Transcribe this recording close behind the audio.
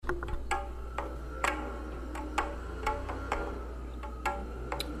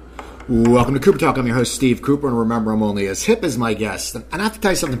Welcome to Cooper Talk. I'm your host, Steve Cooper, and remember, I'm only as hip as my guest. And I have to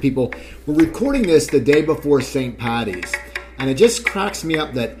tell you something, people. We're recording this the day before St. Patty's, and it just cracks me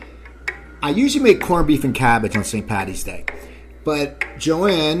up that I usually make corned beef and cabbage on St. Patty's Day, but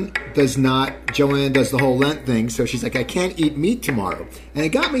Joanne does not. Joanne does the whole Lent thing, so she's like, I can't eat meat tomorrow. And it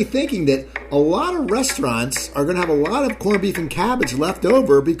got me thinking that a lot of restaurants are going to have a lot of corned beef and cabbage left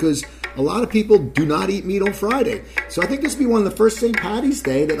over because a lot of people do not eat meat on Friday. So I think this will be one of the first St. Patty's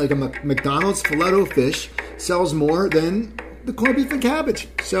Day that like a McDonald's filet-o-fish sells more than the corned beef and cabbage.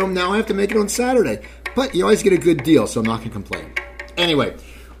 So now I have to make it on Saturday. But you always get a good deal, so I'm not going to complain. Anyway,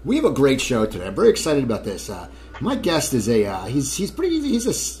 we have a great show today. I'm very excited about this. My guest is he's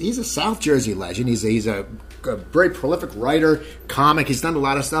a South Jersey legend. He's a very prolific writer, comic. He's done a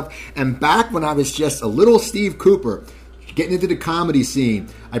lot of stuff. And back when I was just a little Steve Cooper, getting into the comedy scene,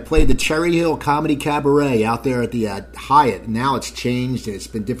 I played the Cherry Hill Comedy Cabaret out there at the Hyatt. Now it's changed. It's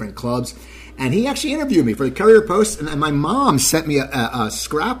been different clubs. And he actually interviewed me for the Courier Post. And my mom sent me a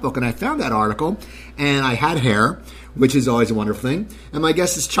scrapbook, and I found that article. And I had hair, which is always a wonderful thing. And my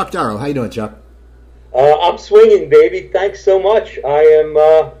guest is Chuck Darrow. How you doing, Chuck? I'm swinging, baby. Thanks so much.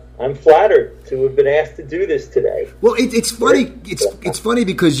 I'm flattered to have been asked to do this today. Well, it's funny. It's funny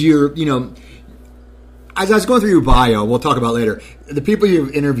because as I was going through your bio, we'll talk about later, the people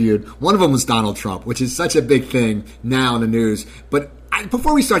you've interviewed, one of them was Donald Trump, which is such a big thing now in the news. But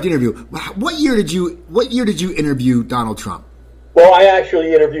before we start the interview, what year did you interview Donald Trump? Well, I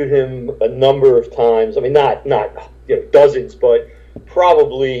actually interviewed him a number of times. I mean, not dozens, but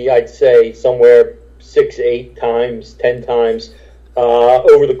probably I'd say somewhere 6, 8 times, 10 times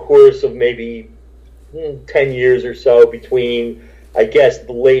over the course of maybe 10 years or so between, I guess,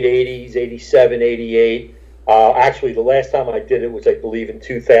 the late 80s, 87, 88. Actually, the last time I did it was, I believe, in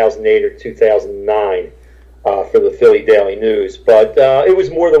 2008 or 2009 for the Philly Daily News. But it was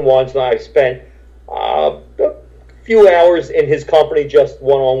more than once, and I spent a few hours in his company just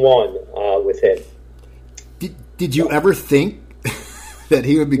one-on-one with him. Did you ever think that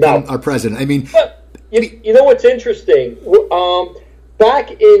he would become our president? I mean... You know what's interesting?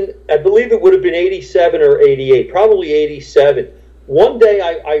 Back in, I believe it would have been 87 or 88, probably 87. One day,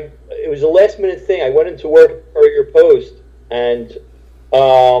 it was a last-minute thing. I went into work at Courier Post, and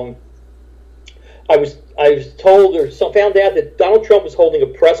I was told or found out that Donald Trump was holding a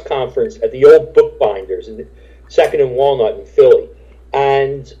press conference at the old Bookbinders in Second and Walnut in Philly.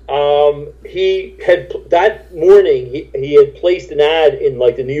 And he had, that morning, he had placed an ad in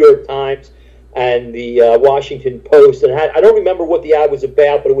like the New York Times and the Washington Post, and I don't remember what the ad was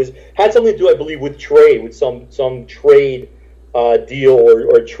about, but it had something to do, I believe, with trade, with some trade deal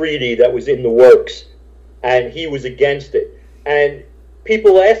or treaty that was in the works, and he was against it. And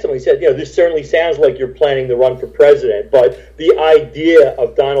people asked him, he said, this certainly sounds like you're planning to run for president, but the idea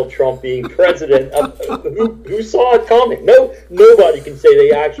of Donald Trump being president, who saw it coming? Nobody can say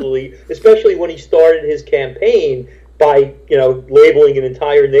they actually, especially when he started his campaign by, labeling an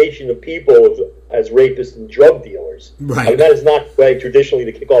entire nation of people as rapists and drug dealers. Right. I mean, that is not the way traditionally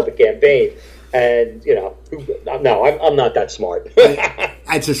to kick off a campaign. And, no, I'm not that smart.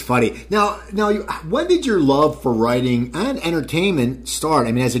 That's just funny. Now, when did your love for writing and entertainment start?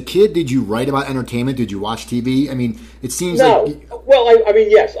 I mean, as a kid, did you write about entertainment? Did you watch TV? I mean, it seems like... Well, I mean,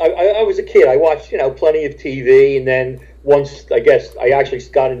 yes. I was a kid. I watched, plenty of TV, and then once, I guess, I actually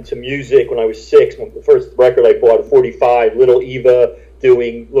got into music when I was 6. When the first record I bought, a 45, Little Eva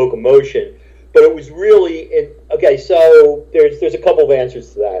doing Locomotion. But it was really... Okay, so there's a couple of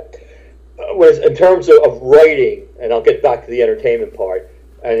answers to that. Whereas in terms of writing, and I'll get back to the entertainment part,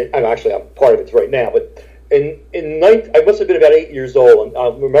 and I'm part of it right now, but I must have been about 8 years old, and I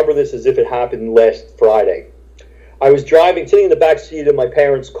remember this as if it happened last Friday. I was sitting in the back seat of my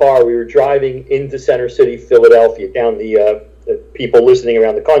parents' car. We were driving into Center City, Philadelphia, down the people listening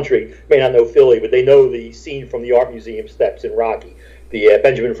around the country may not know Philly, but they know the scene from the Art Museum steps in Rocky, the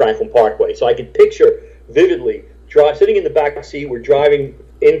Benjamin Franklin Parkway. So I can picture vividly sitting in the back seat. We're driving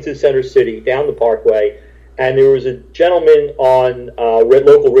into Center City, down the Parkway, and there was a gentleman on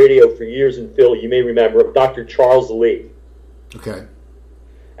local radio for years in Philly, you may remember him, Dr. Charles Lee. Okay.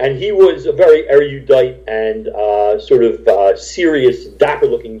 And he was a very erudite and serious,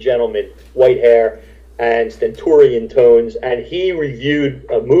 dapper-looking gentleman, white hair and stentorian tones, and he reviewed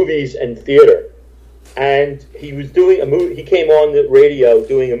movies and theater. And he was doing he came on the radio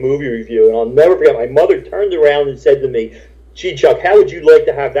doing a movie review, and I'll never forget, my mother turned around and said to me, "Gee, Chuck, how would you like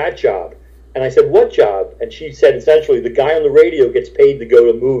to have that job?" And I said, "What job?" And she said, essentially, the guy on the radio gets paid to go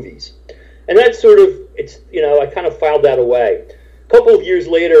to movies. And that's I kind of filed that away. A couple of years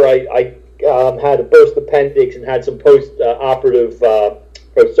later, I had a burst appendix and had some post-operative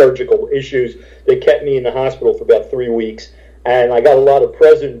surgical issues that kept me in the hospital for about 3 weeks. And I got a lot of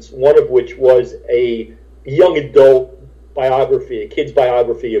presents, one of which was a young adult biography, a kid's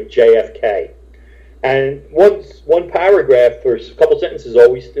biography of JFK. And one paragraph or a couple sentences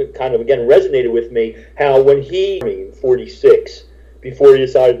always kind of, again, resonated with me, how when he, in 46, before he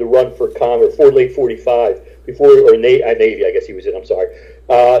decided to run for Congress, late 45, Navy, I guess he was in, I'm sorry,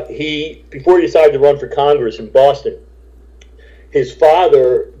 before he decided to run for Congress in Boston, his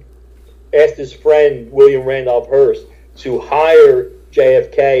father asked his friend, William Randolph Hearst, to hire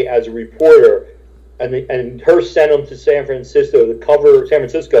JFK as a reporter, and Hearst sent him to San Francisco to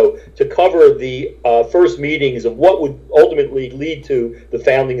cover the first meetings of what would ultimately lead to the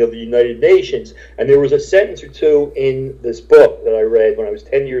founding of the United Nations. And there was a sentence or two in this book that I read when I was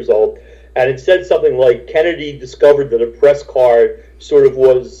 10 years old, and it said something like Kennedy discovered that a press card sort of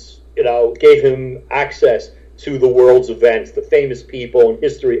gave him access to the world's events, the famous people in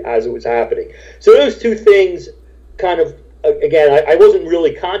history as it was happening. So those two things kind of, again, I wasn't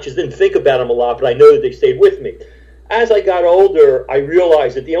really conscious, didn't think about them a lot, but I know that they stayed with me. As I got older, I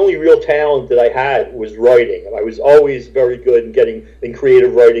realized that the only real talent that I had was writing. I was always very good in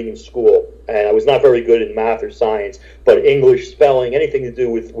creative writing in school, and I was not very good in math or science, but English, spelling, anything to do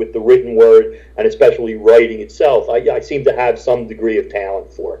with the written word, and especially writing itself, I seem to have some degree of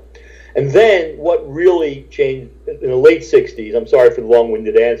talent for. And then what really changed in the late 60s, I'm sorry for the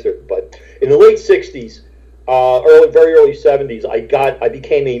long-winded answer, but in the late 60s, very early 70s, I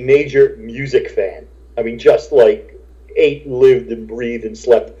became a major music fan. I mean, just like ate, lived, and breathed and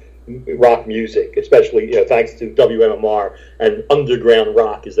slept rock music, especially thanks to WMMR and underground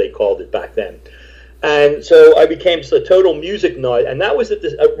rock, as they called it back then. And so I became a total music nut, and that was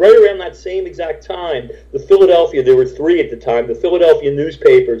right around that same exact time. There were three at the time. The Philadelphia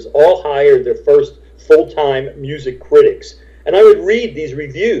newspapers all hired their first full-time music critics. And I would read these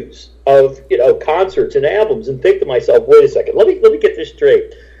reviews of concerts and albums and think to myself, wait a second, let me get this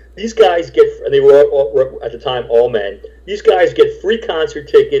straight. These guys and they were all, at the time, all men. These guys get free concert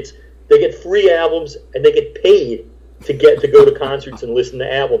tickets, they get free albums, and they get paid to go to concerts and listen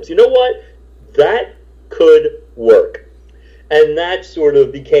to albums. You know what? That could work. And that sort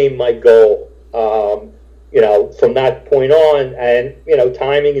of became my goal, from that point on. And,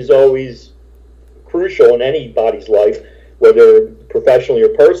 timing is always crucial in anybody's life, whether professionally or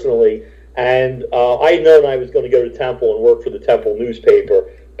personally. And I had known I was going to go to Temple and work for the Temple newspaper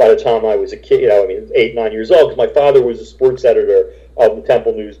by the time I was a kid, 8, 9 years old, because my father was a sports editor of the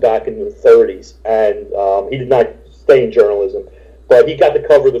Temple News back in the 30s. And he did not stay in journalism, but he got to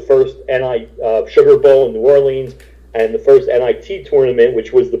cover the first Sugar Bowl in New Orleans and the first NIT tournament,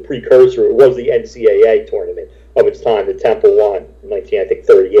 which was the precursor. It was the NCAA tournament of its time that Temple won in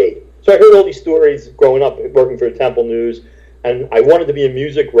 1938. So I heard all these stories growing up, working for the Temple News, and I wanted to be a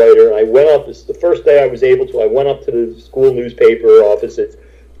music writer. And I went up, the first day I was able to, I went up to the school newspaper office,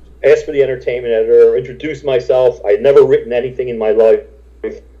 asked for the entertainment editor, introduced myself. I had never written anything in my life,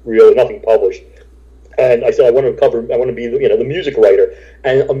 really, nothing published. And I said, I want to be the music writer.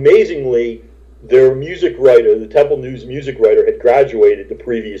 And amazingly, their music writer, the Temple News music writer, had graduated the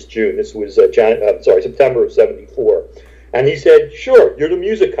previous June. This was September of '74. And he said, sure, you're the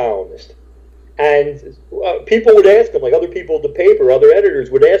music columnist. And people would ask him, like other people at the paper, other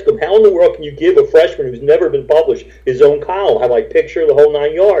editors would ask him, how in the world can you give a freshman who's never been published his own column, have I picture the whole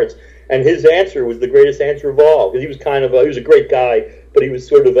 9 yards? And his answer was the greatest answer of all, because he was he was a great guy, but he was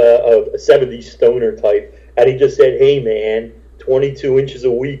sort of a 70s stoner type. And he just said, hey man, 22 inches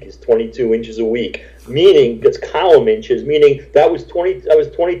a week is 22 inches a week. Meaning, that's column inches, meaning that was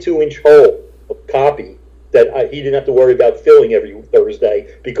 22-inch hole of copy that he didn't have to worry about filling every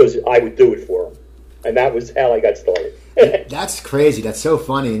Thursday because I would do it for him. And that was how I got started. That's crazy. That's so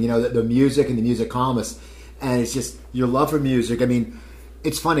funny. And, the music and the music columnist, and it's just your love for music. I mean,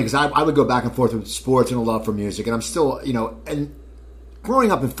 it's funny because I would go back and forth with sports and a love for music. And I'm still, and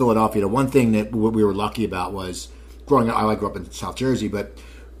growing up in Philadelphia, the one thing that we were lucky about was growing up, I grew up in South Jersey, but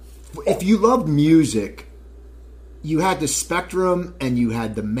if you loved music, you had the Spectrum, and you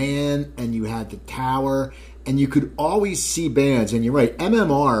had the Man, and you had the Tower, and you could always see bands. And you're right,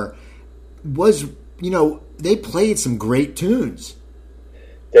 MMR was, they played some great tunes.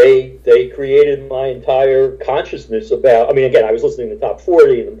 They created my entire consciousness about. I mean, again, I was listening to the Top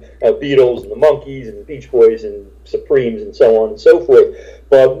 40 and the Beatles and the Monkees and the Beach Boys and Supremes and so on and so forth.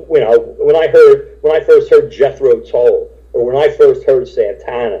 But when I first heard Jethro Tull, or when I first heard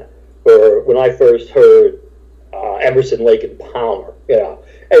Santana, or when I first heard Emerson, Lake and Palmer,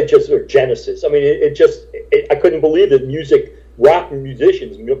 or Genesis. I mean, I couldn't believe that rock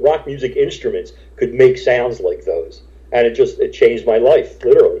music instruments could make sounds like those. and it changed my life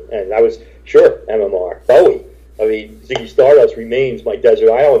literally. And I was sure MMR, Bowie. I mean, Ziggy Stardust remains my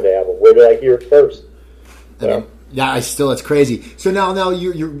Desert Island album. Where did I hear it first? So. Yeah, it's crazy. So now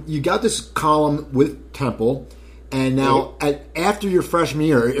you got this column with Temple, and now after your freshman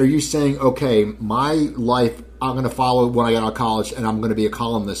year, are you saying, okay, my life I'm going to follow when I get out of college, and I'm going to be a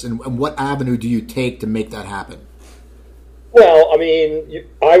columnist? And what avenue do you take to make that happen? Well, I mean,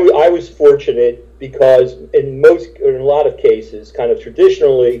 I was fortunate because in a lot of cases, kind of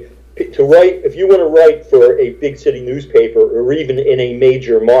traditionally, to write, if you want to write for a big city newspaper or even in a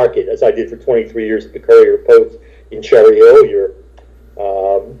major market, as I did for 23 years at the Courier-Post in Cherry Hill, your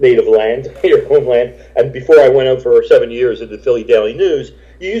native land, your homeland, and before I went out for 7 years at the Philly Daily News,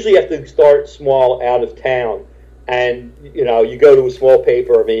 you usually have to start small out of town. And, you know, you go to a small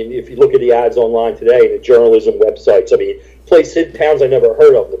paper. I mean, if you look at the ads online today, the journalism websites, I mean, places, towns I never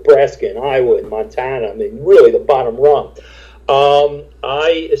heard of, Nebraska and Iowa and Montana, I mean, really the bottom rung. I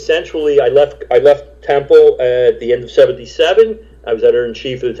left Temple at the end of 77. I was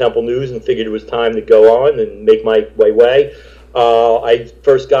editor-in-chief of the Temple News and figured it was time to go on and make my way. I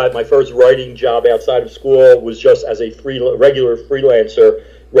first got my first writing job outside of school was just as a regular freelancer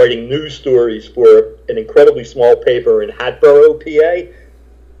writing news stories for an incredibly small paper in Hatboro, PA,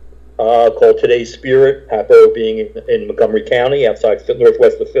 called Today's Spirit, Hatboro being in Montgomery County, outside north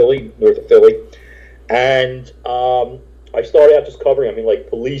of Philly. And I started out just covering, I mean, like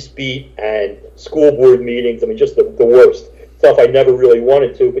police beat and school board meetings. I mean, just the worst stuff I never really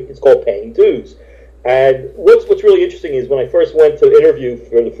wanted to, but it's called paying dues. And what's really interesting is when I first went to interview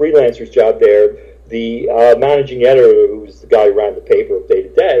for the freelancer's job there, the managing editor, who was the guy who ran the paper day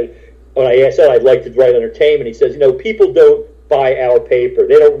to day, when I said I'd like to write entertainment, he says, you know, people don't buy our paper.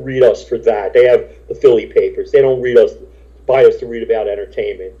 They don't read us for that. They have the Philly papers. They don't buy us to read about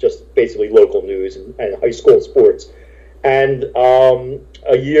entertainment, just basically local news and high school sports. And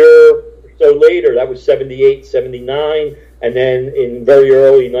a year or so later, that was 78, 79, and then in very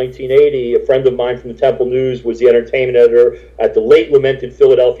early 1980, a friend of mine from the Temple News was the entertainment editor at the late lamented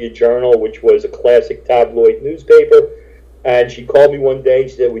Philadelphia Journal, which was a classic tabloid newspaper. And she called me one day and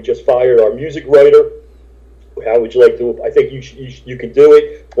she said, we just fired our music writer. How would you like to? I think you can do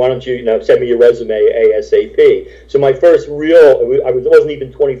it. Why don't you send me your resume ASAP? So my first I wasn't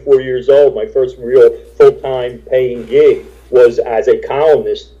even 24 years old. My first real full-time paying gig was as a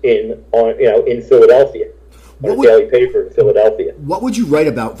columnist in Philadelphia. On a daily paper in Philadelphia. What would you write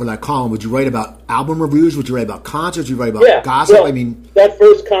about for that column? Would you write about album reviews? Would you write about concerts? Would you write about gossip? Well, that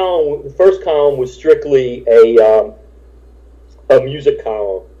first column was strictly a music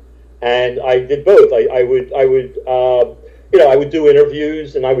column, and I did both. I would do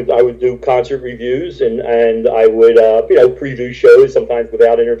interviews, and I would do concert reviews, and I would preview shows sometimes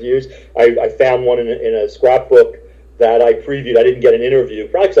without interviews. I found one in a scrapbook that I previewed. I didn't get an interview,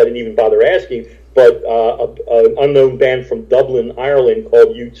 probably because I didn't even bother asking. But an unknown band from Dublin, Ireland,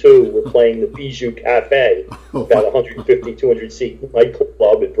 called U2 were playing the Bijou Cafe, about 150, 200-seat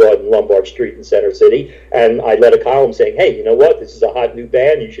nightclub at Broad and Lombard Street in Center City. And I let a column saying, hey, you know what? This is a hot new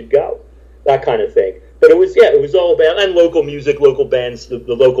band. You should go. That kind of thing. But it was all about, and local music, local bands, the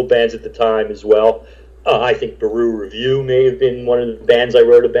local bands at the time as well. I think Baru Review may have been one of the bands I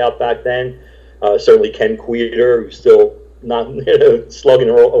wrote about back then. Certainly Ken Queter, who's still not slugging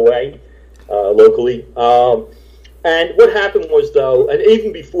away. Locally, and what happened was, though, and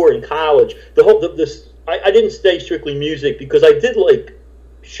even before in college, I didn't stay strictly music because I did like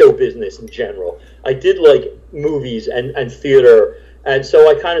show business in general. I did like movies and theater, and so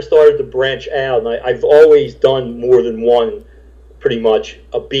I kind of started to branch out. And I've always done more than one, pretty much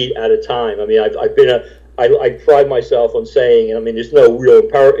a beat at a time. I mean, I pride myself on saying, and I mean, there's no real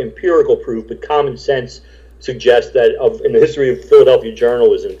empirical proof, but common sense suggests that in the history of Philadelphia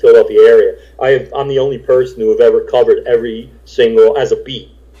journalism, Philadelphia area, I'm the only person who have ever covered every single as a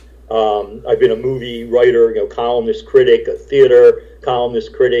beat. I've been a movie writer, columnist, critic, a theater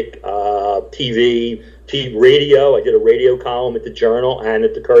columnist, critic, TV, radio. I did a radio column at the Journal and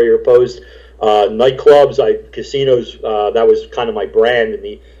at the Courier-Post. Nightclubs, casinos. That was kind of my brand in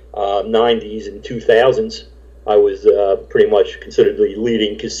the 90s and 2000s. I was pretty much considered the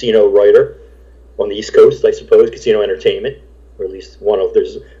leading casino writer on the East Coast, I suppose, casino entertainment, or at least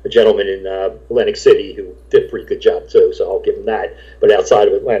there's a gentleman in Atlantic City who did a pretty good job too, so I'll give him that, but outside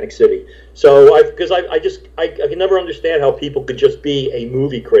of Atlantic City. So I can never understand how people could just be a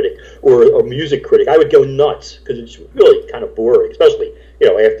movie critic or a music critic. I would go nuts, because it's really kind of boring, especially,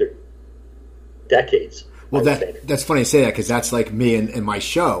 after decades. Well, that's funny to say that, because that's like me and my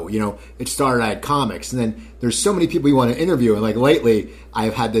show. You know, it started at comics, and then there's so many people you want to interview, and like lately,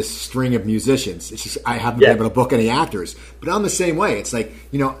 I've had this string of musicians. It's just I haven't been able to book any actors, but I'm the same way. It's like,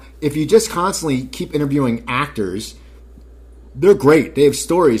 you know, if you just constantly keep interviewing actors, they're great. They have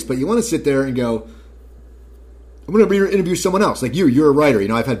stories, but you want to sit there and go, I'm going to interview someone else. Like you're a writer. You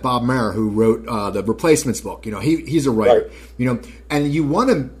know, I've had Bob Maher, who wrote the Replacements book. You know, he's a writer. Right. You know, and you want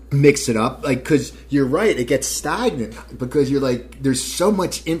to mix it up, like, because you're right, it gets stagnant because you're like, there's so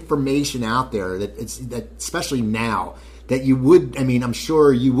much information out there that especially now, that you would. I mean, I'm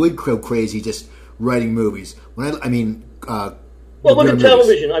sure you would go crazy just writing movies. Well, look at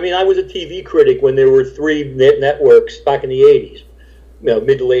television. I mean, I was a TV critic when there were 3 networks back in the 80s, you know,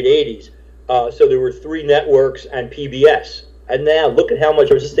 mid to late 80s. So there were 3 networks and PBS. And now look at how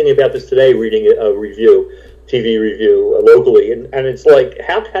much, I was just thinking about this today, reading a review, TV review locally. And it's like,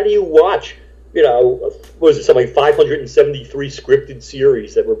 how do you watch, you know, what was it, something like 573 scripted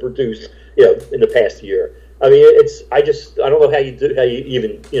series that were produced, you know, in the past year? I mean, I don't know how you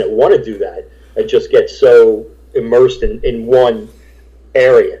even, you know, want to do that and just get so immersed in one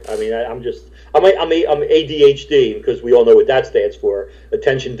area. I mean, I'm ADHD, because we all know what that stands for: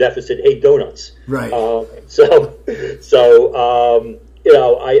 attention deficit hate donuts. Right. You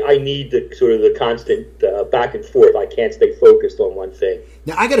know, I need the sort of the constant back and forth. I can't stay focused on one thing.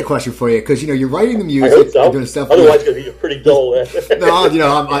 Now, I got a question for you, because, you know, you're writing the music, I hope so. you're doing stuff. Otherwise, it's going to be pretty dull. No, you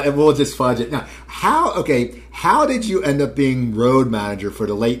know, we'll just fudge it. Now, how did you end up being road manager for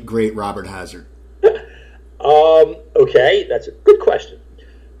the late great Robert Hazard? Okay, that's a good question.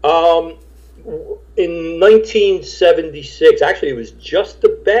 In 1976, actually, it was just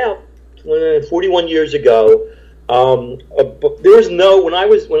about 41 years ago. There was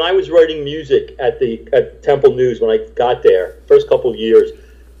when I was writing music at Temple News, when I got there, first couple of years,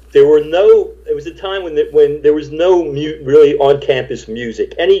 it was a time when there was no really on-campus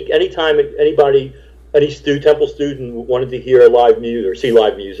music. Anytime any Temple student wanted to hear live music or see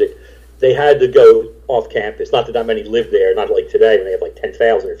live music, they had to go off campus. Not that many lived there, not like today when they have like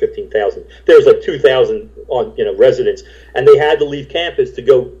 10,000 or 15,000. There was like 2,000 on, you know, residents, and they had to leave campus to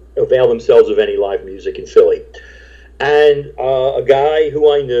go avail themselves of any live music in Philly. And a guy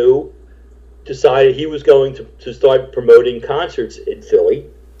who I knew decided he was going to start promoting concerts in Philly,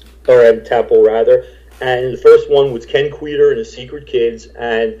 or in Temple rather. And the first one was Ken Queter and the Secret Kids.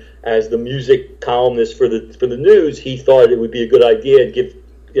 And as the music columnist for the news, he thought it would be a good idea to give,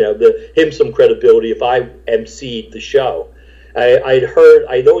 you know, him some credibility if I emceed the show.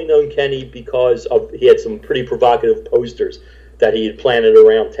 I'd only known Kenny because he had some pretty provocative posters that he had planted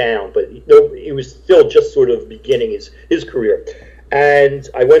around town, but he was still just sort of beginning his career. And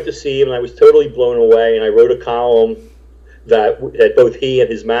I went to see him, and I was totally blown away, and I wrote a column that both he and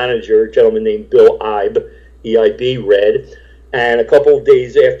his manager, a gentleman named Bill Ibe, E-I-B, read. And a couple of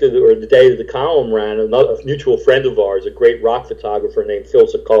days after, the day that the column ran, a mutual friend of ours, a great rock photographer named Phil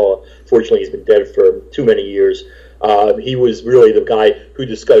Sokola, fortunately he's been dead for too many years, he was really the guy who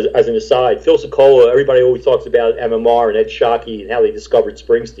discussed, as an aside, Phil Sokola, everybody always talks about MMR and Ed Shockey and how they discovered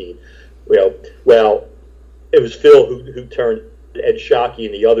Springsteen. You know, well, it was Phil who turned Ed Shockey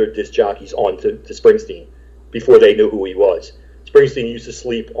and the other disc jockeys on to Springsteen before they knew who he was. Springsteen used to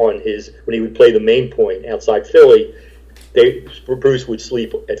sleep when he would play the Main Point outside Philly. Bruce would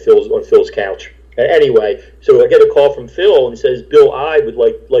sleep on Phil's couch. Anyway, so I get a call from Phil, and he says, Bill Ibe would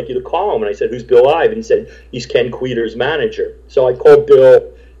like you to call him. And I said, who's Bill Ibe? And he said, he's Ken Queter's manager. So I called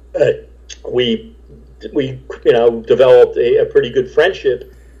Bill. We developed a pretty good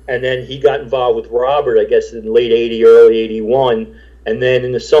friendship, and then he got involved with Robert, I guess, in late 80, early 81. And then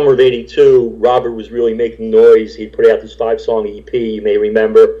in the summer of 82, Robert was really making noise. He put out this 5-song EP, you may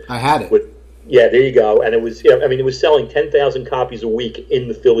remember. I had it. Yeah, there you go. And it was, it was selling 10,000 copies a week in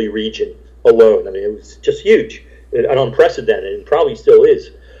the Philly region alone. I mean, it was just huge and unprecedented, and probably still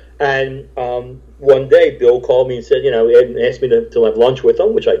is. And one day, Bill called me and said, he asked me to have lunch with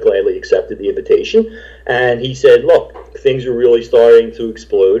him, which I gladly accepted the invitation. And he said, look, things are really starting to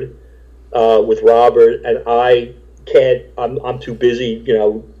explode with Robert, and I'm too busy,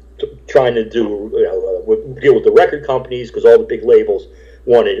 trying to deal with the record companies, because all the big labels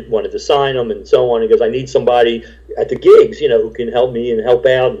wanted to sign them and so on. He goes, I need somebody at the gigs, who can help me and help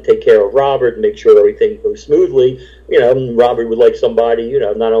out and take care of Robert and make sure everything goes smoothly. Robert would like somebody,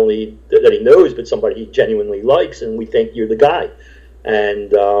 not only that he knows, but somebody he genuinely likes, and we think you're the guy.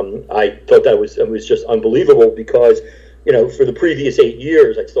 And I thought it was just unbelievable, because, for the previous 8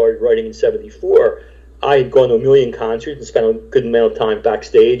 years, I started writing in 74. I had gone to 1 million concerts and spent a good amount of time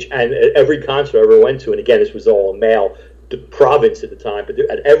backstage, and at every concert I ever went to, and again, this was all a male the province at the time, but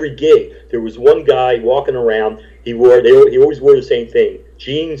at every gig there was one guy walking around. He always wore the same thing: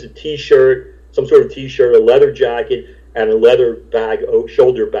 jeans, a t-shirt, some sort of t-shirt, a leather jacket, and a leather bag,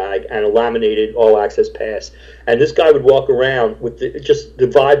 shoulder bag, and a laminated all-access pass. And this guy would walk around with the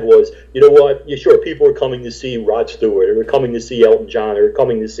vibe was, you know what? Yeah, sure, people are coming to see Rod Stewart, or they're coming to see Elton John, or they're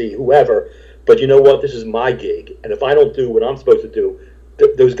coming to see whoever. But you know what? This is my gig, and if I don't do what I'm supposed to do,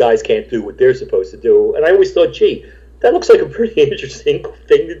 those guys can't do what they're supposed to do. And I always thought, gee, that looks like a pretty interesting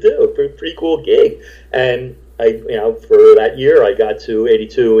thing to do, a pretty cool gig. And for that year, I got to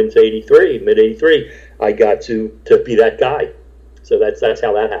 82 into 83, mid 83. I got to be that guy. So that's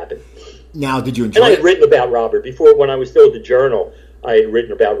how that happened. Now, did you enjoy it? And I had written about Robert before. When I was still at the Journal, I had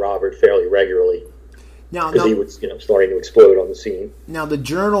written about Robert fairly regularly. Because he was, starting to explode on the scene. Now, the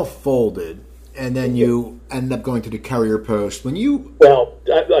Journal folded, and then you ended up going to the Courier Post. When you I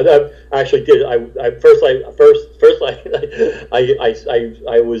actually did. I was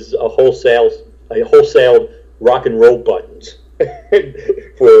I wholesaled rock and roll buttons.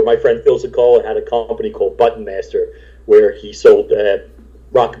 For my friend Phil Cicola had a company called Button Master, where he sold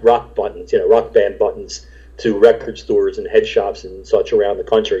rock buttons, rock band buttons, to record stores and head shops and such around the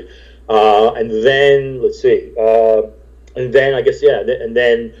country. And then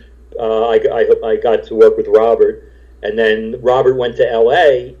I got to work with Robert, and then Robert went to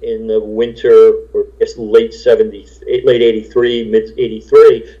L.A. in the winter, or I guess late 83, mid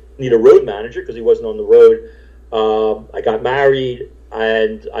 83. Need a road manager because he wasn't on the road. I got married,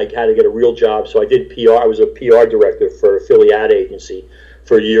 and I had to get a real job, so I did PR. I was a PR director for a Philly ad agency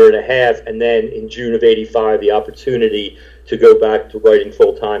for a year and a half, and then in June of 85, the opportunity to go back to writing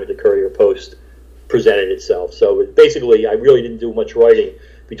full-time at the Courier Post presented itself. So basically, I really didn't do much writing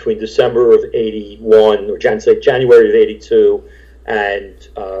between December of 81, or January of 82, and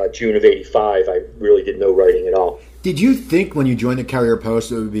June of 85. I really did no writing at all. Did you think when you joined the Courier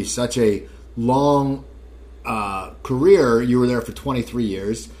Post it would be such a long career? You were there for 23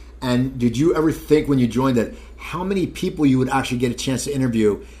 years. And did you ever think when you joined that how many people you would actually get a chance to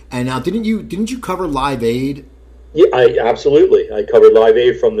interview? And now, didn't you cover Live Aid? Yeah, absolutely. I covered Live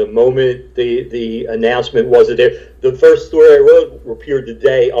Aid from the moment the announcement was there. The first story I wrote appeared the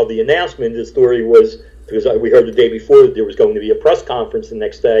day of the announcement. The story was because we heard the day before that there was going to be a press conference the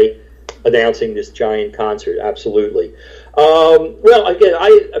next day announcing this giant concert. Absolutely. Well, again,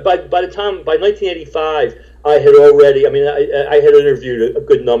 by 1985, I had already. I mean, I had interviewed a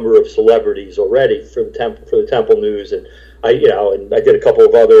good number of celebrities already for the Temple News, and I did a couple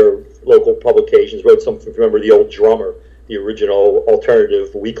of other local publications. Wrote some. Remember the old Drummer, the original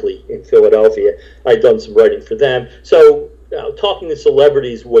alternative weekly in Philadelphia. I'd done some writing for them. So talking to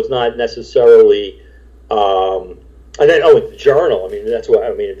celebrities was not necessarily. And then, at the Journal. I mean, that's what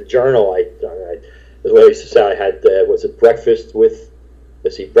I mean. At the Journal, the way I used to say, I had was it breakfast with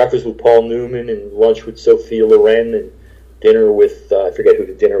Paul Newman and lunch with Sophia Loren and dinner with I forget who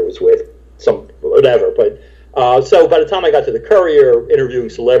the dinner was with, some whatever. But so by the time I got to the Courier, interviewing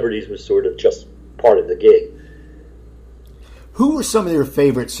celebrities was sort of just part of the gig. Who were some of your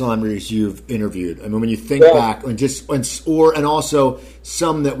favorite celebrities you've interviewed? I mean, when you think back, and also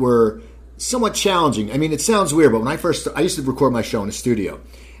some that were somewhat challenging. I mean, it sounds weird, but when I used to record my show in a studio,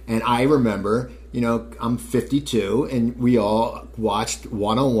 and I remember, I'm 52, and we all watched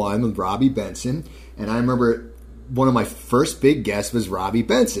 101 with Robbie Benson, and I remember one of my first big guests was Robbie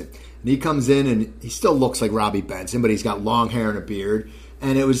Benson, and he comes in, and he still looks like Robbie Benson, but he's got long hair and a beard,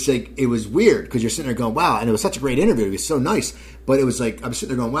 and it was weird, because you're sitting there going, wow, and it was such a great interview, it was so nice, but it was like, I'm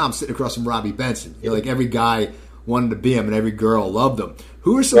sitting there going, wow, I'm sitting across from Robbie Benson, like every guy wanted to be him, and every girl loved him.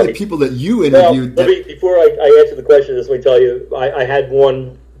 Who are some of the people that you interviewed? Well, before I answer the question, let me tell you, I had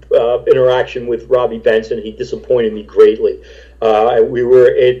one interaction with Robbie Benson. He disappointed me greatly. I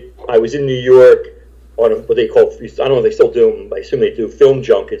was in New York on what they call, I don't know if they still do them, I assume they do, film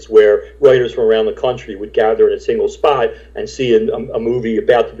junkets, where writers from around the country would gather in a single spot and see a movie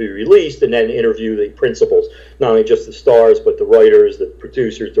about to be released and then interview the principals, not only just the stars, but the writers, the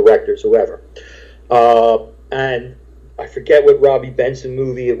producers, directors, whoever. And I forget what Robbie Benson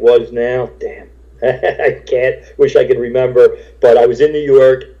movie it was now. Damn. I wish I could remember. But I was in New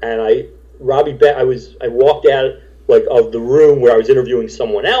York, and I walked out of the room where I was interviewing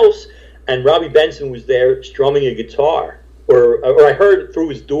someone else, and Robbie Benson was there strumming a guitar, or I heard through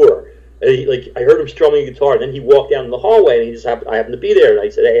his door. I heard him strumming a guitar, and then he walked down in the hallway, and I happened to be there, and I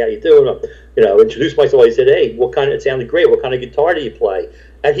said, "Hey, how you doing?" Introduced myself. I said, "Hey, it sounded great. What kind of guitar do you play?"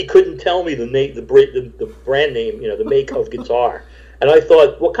 And he couldn't tell me the brand name, the make of guitar. And I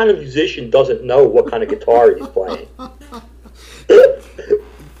thought, what kind of musician doesn't know what kind of guitar he's playing?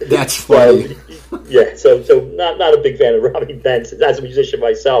 That's funny. Yeah, so not a big fan of Robbie Benson. As a musician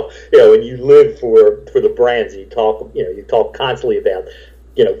myself, and you live for the brands, and you talk constantly about,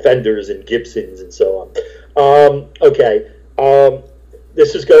 Fenders and Gibsons and so on. Okay.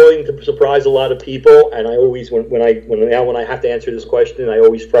 This is going to surprise a lot of people, and I always, when I have to answer this question, I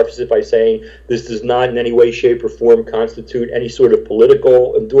always preface it by saying this does not in any way, shape, or form constitute any sort of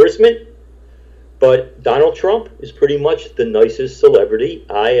political endorsement. But Donald Trump is pretty much the nicest celebrity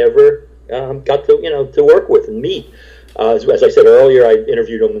I ever got to work with and meet. As I said earlier, I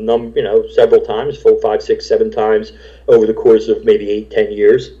interviewed him several times, 4, 5, 6, 7 times over the course of maybe 8, 10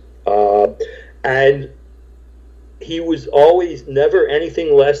 years, and he was always never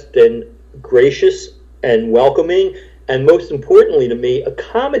anything less than gracious and welcoming, and most importantly to me,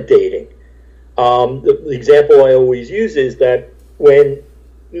 accommodating. The example I always use is that when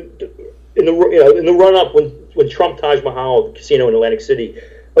in the run up when Trump Taj Mahal, the casino in Atlantic City,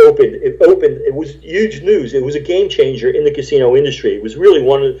 opened. It was huge news. It was a game changer in the casino industry. It was really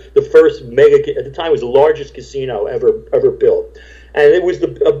one of the first mega. At the time, it was the largest casino ever built. And it was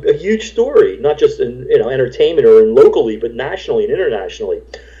a huge story, not just in entertainment or in locally, but nationally and internationally.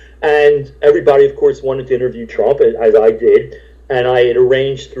 And everybody, of course, wanted to interview Trump, as I did. And I had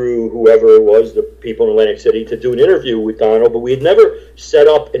arranged through whoever it was, the people in Atlantic City, to do an interview with Donald. But we had never set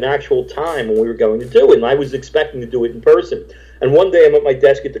up an actual time when we were going to do it. And I was expecting to do it in person. And one day I'm at my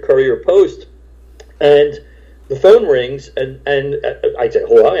desk at the Courier-Post, and the phone rings, and I said,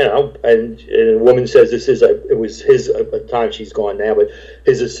 hello, and a woman says it was his, at the time she's gone now, but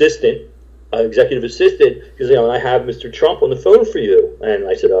his assistant, executive assistant, because, I have Mr. Trump on the phone for you. And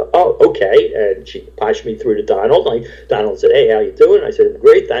I said, oh, okay. And she patched me through to Donald. Donald said, hey, how you doing? I said,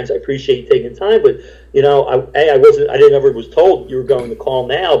 great, thanks. I appreciate you taking time. But, I never was told you were going to call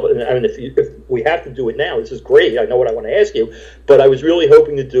now. But I mean, if we have to do it now, this is great. I know what I want to ask you. But I was really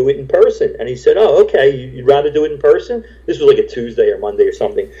hoping to do it in person. And he said, oh, okay, you'd rather do it in person? This was like a Tuesday or Monday or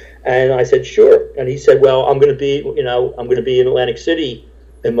something. And I said, sure. And he said, well, I'm going to be in Atlantic City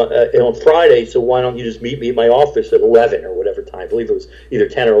on Friday, so why don't you just meet me at my office at 11 or whatever time. I believe it was either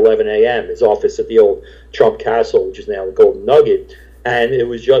 10 or 11 a.m. His office at the old Trump Castle, which is now the Golden Nugget. And it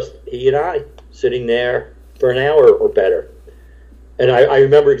was just he and I sitting there for an hour or better. And I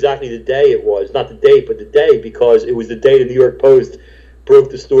remember exactly the day it was, not the date, but the day, because it was the day the New York Post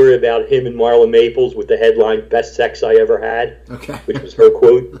broke the story about him and Marla Maples with the headline, Best Sex I Ever Had, okay, which was her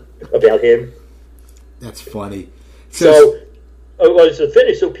quote about him. That's funny. So to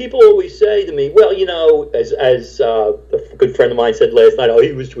finish, so people always say to me, well, as a good friend of mine said last night,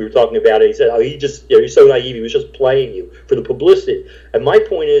 we were talking about it, he said, he's so naive, he was just playing you for the publicity. And my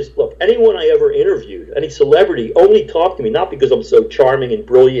point is, look, anyone I ever interviewed, any celebrity, only talked to me, not because I'm so charming and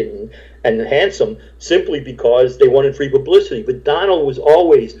brilliant and handsome, simply because they wanted free publicity. But Donald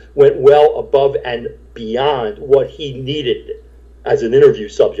went well above and beyond what he needed as an interview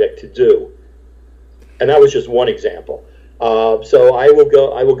subject to do. And that was just one example. So I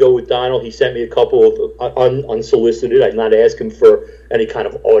will go with Donald. He sent me a couple of unsolicited. I did not ask him for any kind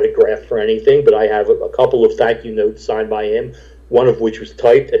of autograph for anything, but I have a couple of thank you notes signed by him, one of which was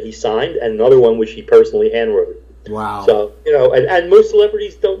typed and he signed, and another one which he personally handwrote. Wow. So, and most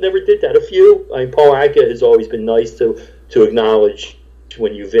celebrities never did that. A few. I mean, Paul Anka has always been nice to acknowledge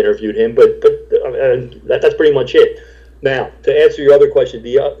when you've interviewed him, but that's pretty much it. Now, to answer your other question,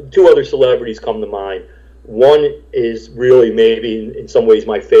 the two other celebrities come to mind. One is really maybe in some ways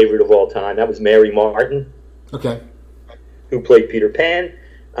my favorite of all time. That was Mary Martin. Okay. Who played Peter Pan.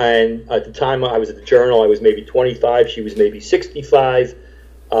 And at the time I was at the Journal, I was maybe 25. She was maybe 65.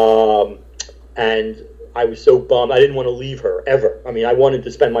 And I was so bummed. I didn't want to leave her, ever. I mean, I wanted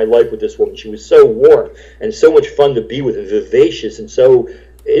to spend my life with this woman. She was so warm and so much fun to be with and vivacious and so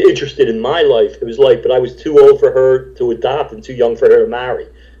interested in my life. It was but I was too old for her to adopt and too young for her to marry.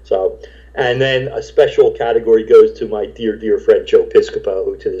 So... And then a special category goes to my dear, dear friend Joe Piscopo,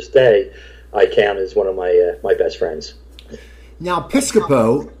 who to this day I count as one of my best friends. Now,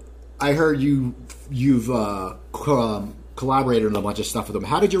 Piscopo, I heard you've collaborated on a bunch of stuff with him.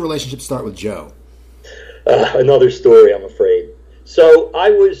 How did your relationship start with Joe? Another story, I'm afraid. So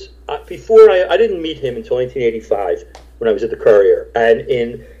I was I didn't meet him until 1985 when I was at the Courier,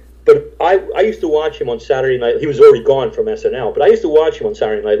 But I used to watch him on Saturday night. He was already gone from SNL, but I used to watch him on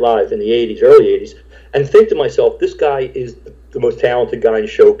Saturday Night Live in the 80s, early 80s, and think to myself, this guy is the most talented guy in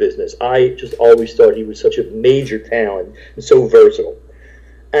show business. I just always thought he was such a major talent and so versatile.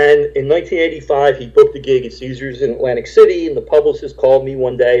 And in 1985, he booked a gig at Caesars in Atlantic City, and the publicist called me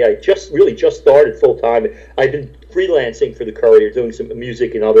one day. I just started full-time. I'd been freelancing for the Courier, doing some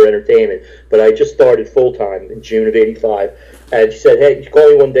music and other entertainment, but I just started full-time in June of 85. And she said, hey, she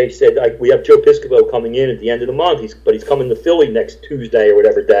called me one day. She said, we have Joe Piscopo coming in at the end of the month. He's coming to Philly next Tuesday or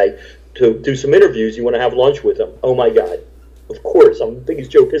whatever day to do some interviews. You want to have lunch with him? Oh, my God. Of course. I'm the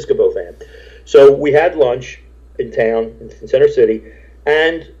biggest Joe Piscopo fan. So we had lunch in town, in Center City.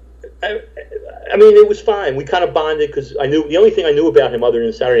 And, I mean, it was fine. We kind of bonded because the only thing I knew about him other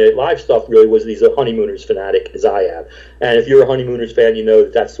than Saturday Night Live stuff really was that he's a Honeymooners fanatic, as I am. And if you're a Honeymooners fan, you know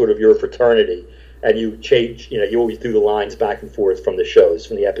that that's sort of your fraternity. And you change, you always do the lines back and forth from the shows,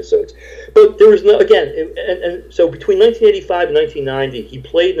 from the episodes. But there was and so between 1985 and 1990, he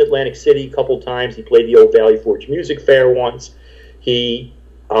played in Atlantic City a couple times. He played the old Valley Forge Music Fair once. He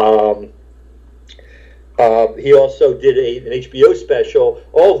also did an HBO special,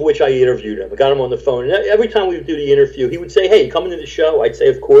 all of which I interviewed him. I got him on the phone. And every time we would do the interview, he would say, hey, you coming to the show? I'd say,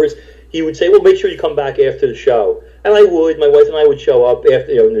 of course. He would say, well, make sure you come back after the show. And I would. My wife and I would show up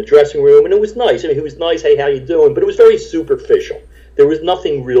after, in the dressing room, and it was nice. I mean, he was nice. Hey, how you doing? But it was very superficial. There was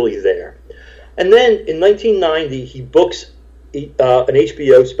nothing really there. And then in 1990, he books an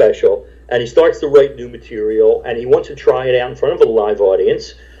HBO special, and he starts to write new material, and he wants to try it out in front of a live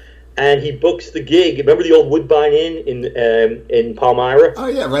audience. And he books the gig. Remember the old Woodbine Inn in Palmyra? Oh,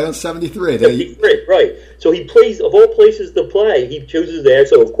 yeah, right on 73. 73, right. So he plays, of all places to play, he chooses there.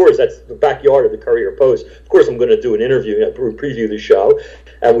 So, of course, that's the backyard of the Courier-Post. Of course, I'm going to do an interview, preview the show.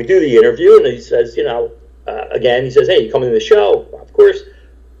 And we do the interview, and he says, again, he says, hey, you coming to the show? Of course.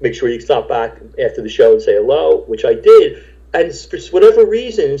 Make sure you stop back after the show and say hello, which I did. And for whatever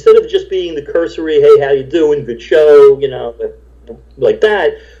reason, instead of just being the cursory, hey, how you doing, good show, like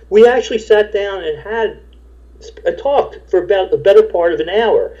that, we actually sat down and talked for about the better part of an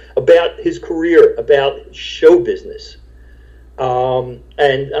hour about his career, about show business. And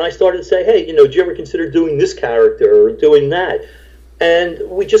I started to say, hey, do you ever consider doing this character or doing that? And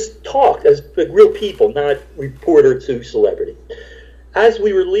we just talked as like real people, not reporter to celebrity. As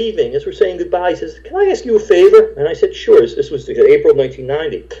we were leaving, as we're saying goodbye, he says, can I ask you a favor? And I said, sure. This was April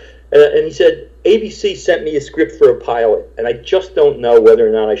 1990. And he said, ABC sent me a script for a pilot, and I just don't know whether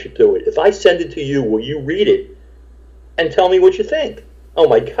or not I should do it. If I send it to you, will you read it and tell me what you think? Oh,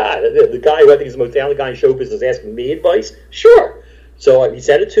 my God. The guy who I think is the most talented guy in show business asking me advice? Sure. So he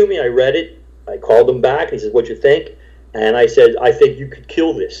sent it to me. I read it. I called him back. He said, what'd you think? And I said, I think you could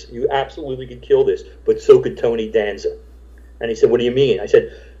kill this. You absolutely could kill this, but so could Tony Danza. And he said, what do you mean? I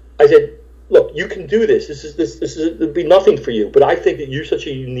said, look, you can do this. It'd be nothing for you. But I think that you're such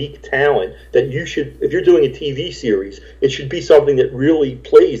a unique talent that you should, if you're doing a TV series, it should be something that really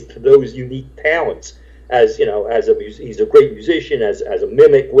plays to those unique talents. He's a great musician, as a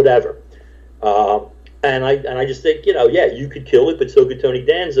mimic, whatever. And I just think, you could kill it, but so could Tony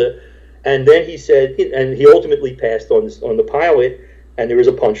Danza. And then he said, and he ultimately passed on the pilot. And there was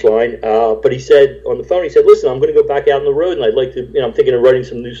a punchline, but he said on the phone, he said, listen, I'm going to go back out on the road, and I'd like to, I'm thinking of writing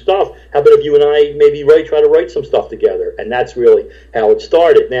some new stuff. How about if you and I maybe try to write some stuff together? And that's really how it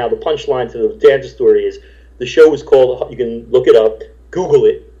started. Now, the punchline to the Danza story is the show was called, you can look it up, Google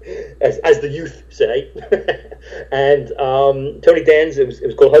it, as the youth say. And Tony Danza, it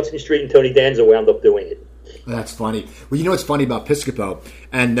was called Hudson Street, and Tony Danza wound up doing it. That's funny. Well, you know what's funny about Piscopo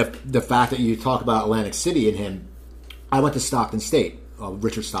and the fact that you talk about Atlantic City and him, I went to Stockton State.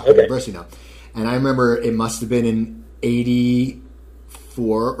 Richard Stockton University now. And I remember it must have been in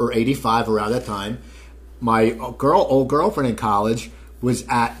 84 or 85, around that time. My old girlfriend in college was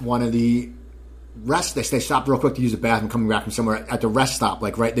at one of the rest. They stopped real quick to use the bathroom coming back from somewhere at the rest stop,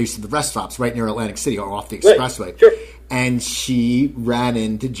 like right, they used to the rest stops right near Atlantic City or off the expressway. Right. Sure. And she ran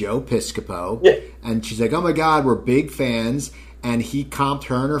into Joe Piscopo. Yeah. And she's like, oh my God, we're big fans. And he comped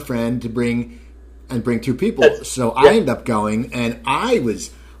her and her friend to bring two people. So I ended up going, and I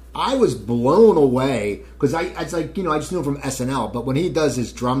was blown away because I just knew him from SNL. But when he does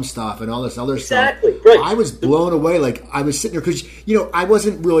his drum stuff and all this other stuff, right. I was blown away. Like I was sitting there because I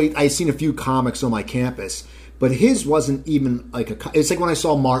wasn't really. I seen a few comics on my campus, but his wasn't even like it's like when I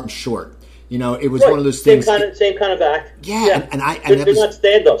saw Martin Short. It was one of those things. Same kind of act. Yeah. They're not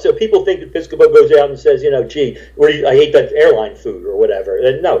stand-up. So people think that Piscopo goes out and says, gee, I hate that airline food or whatever.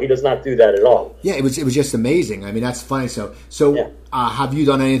 And no, he does not do that at all. Yeah, it was just amazing. I mean, that's funny. So have you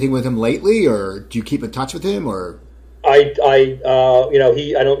done anything with him lately, or do you keep in touch with him, or? You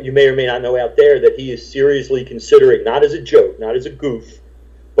may or may not know out there that he is seriously considering, not as a joke, not as a goof,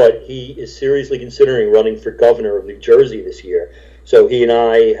 but he is seriously considering running for governor of New Jersey this year. So he and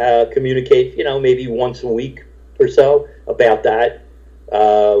I communicate, maybe once a week or so about that.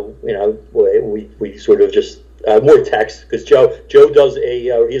 We sort of just more text because Joe does he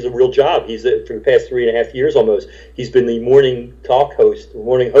has a real job. He's for the past 3.5 years almost. He's been the morning host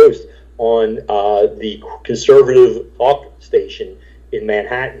on the conservative talk station in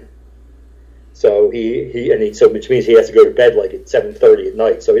Manhattan. So so which means he has to go to bed like at 7:30 at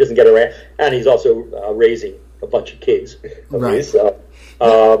night. So he doesn't get around, and he's also raising a bunch of kids. Right. So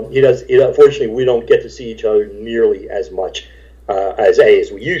he does. Unfortunately, we don't get to see each other nearly as much as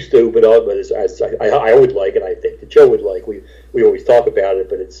we used to. But as I would like, and I think that Joe would like. We always talk about it,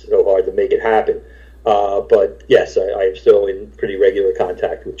 but it's so hard to make it happen. But yes, I am still in pretty regular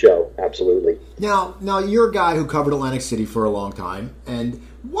contact with Joe. Absolutely. Now you're a guy who covered Atlantic City for a long time, and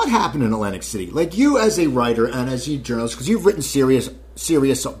what happened in Atlantic City? Like, you as a writer and as a journalist, because you've written serious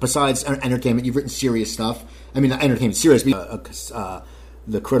besides entertainment, you've written serious stuff. I mean, not entertainment, serious.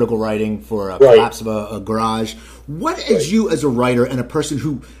 The critical writing for Collapse of a Garage. What is you as a writer and a person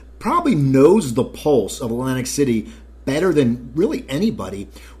who probably knows the pulse of Atlantic City better than really anybody,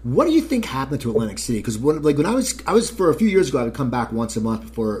 what do you think happened to Atlantic City? Because when I was for a few years ago, I would come back once a month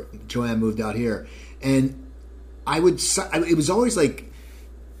before Joanne moved out here, and it was always like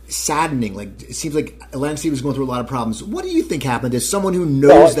saddening. Like, it seems like Atlantic City was going through a lot of problems. What do you think happened as someone who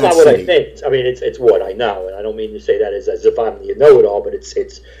knows that city? It's not what I think. I mean, it's what I know, and I don't mean to say that as if I'm the know-it-all, but it's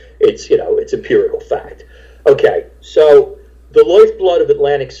empirical fact. Okay, so the lifeblood of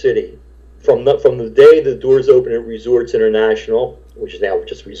Atlantic City, from the day the doors opened at Resorts International, which is now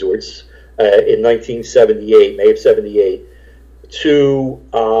just Resorts, in 1978, May of 78, to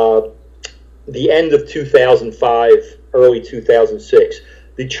the end of 2005, early 2006,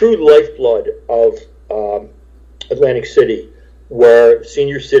 the true lifeblood of Atlantic City were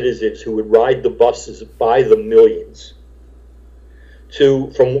senior citizens who would ride the buses by the millions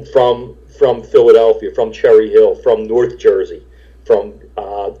from Philadelphia, from Cherry Hill, from North Jersey, from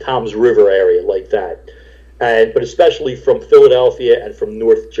Toms River area like that, but especially from Philadelphia and from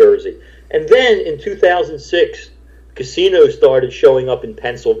North Jersey. And then in 2006, casinos started showing up in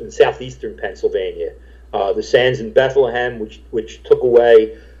southeastern Pennsylvania. The Sands in Bethlehem, which took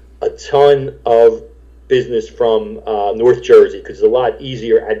away a ton of business from North Jersey, because it's a lot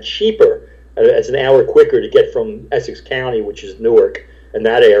easier and cheaper. It's an hour quicker to get from Essex County, which is Newark and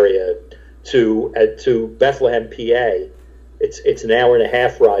that area, to Bethlehem, PA. It's an hour and a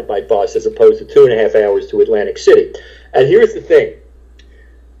half ride by bus as opposed to 2.5 hours to Atlantic City. And here's the thing: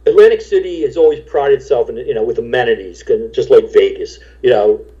 Atlantic City has always prided itself in with amenities, just like Vegas,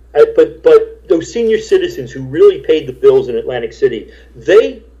 But those senior citizens who really paid the bills in Atlantic City,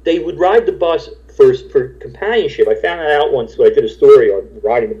 they would ride the bus for companionship. I found that out once when I did a story on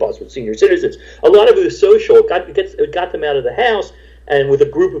riding the bus with senior citizens. A lot of it was social. It got them out of the house and with a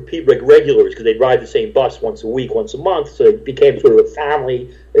group of people, like regulars, because they'd ride the same bus once a week, once a month, so it became sort of a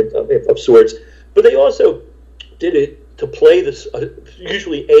family of sorts. But they also did it to play this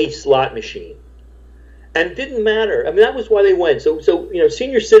usually a slot machine. And it didn't matter. I mean, that was why they went. So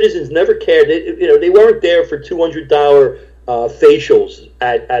senior citizens never cared. They weren't there for $200 facials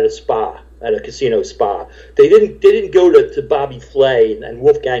at a spa, at a casino spa. They didn't go to Bobby Flay and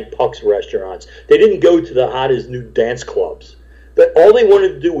Wolfgang Puck's restaurants. They didn't go to the hottest new dance clubs. But all they wanted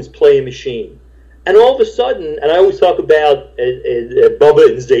to do was play a machine. And all of a sudden, and I always talk about Bubba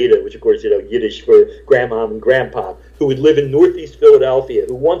and Zeta, which of course, Yiddish for grandma and grandpa, who would live in northeast Philadelphia,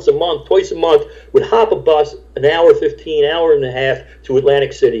 who twice a month, would hop a bus an hour 15, hour and a half to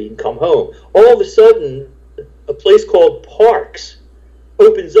Atlantic City and come home. All of a sudden, a place called Parks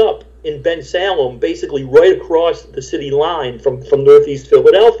opens up in Ben Salem, basically right across the city line from northeast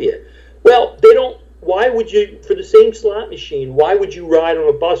Philadelphia. Well, why would you, for the same slot machine, why would you ride on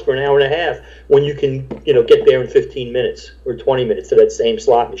a bus for an hour and a half when you can, get there in 15 minutes or 20 minutes to that same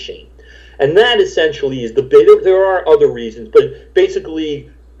slot machine? And that essentially is there are other reasons, but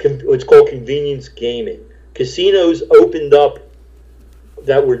basically it's called convenience gaming. Casinos opened up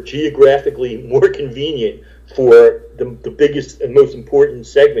that were geographically more convenient for the biggest and most important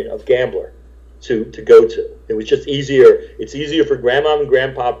segment of gambler to go to. It was just easier. It's easier for grandma and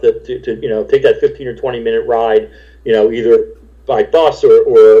grandpa to take that 15 or 20 minute ride, either by bus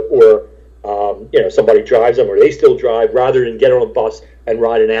or somebody drives them or they still drive, rather than get on a bus and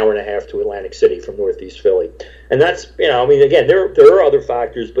ride an hour and a half to Atlantic City from northeast Philly. And that's, again, there are other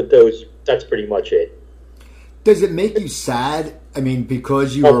factors, but that's pretty much it. Does it make you sad? I mean,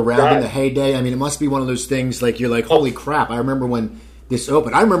 because you were around in the heyday? I mean, it must be one of those things like you're like, holy crap, I remember when this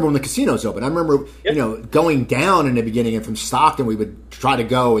opened. I remember when the casinos opened. I remember, going down in the beginning, and from Stockton we would try to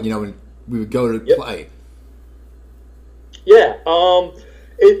go and, and we would go to play. Yeah.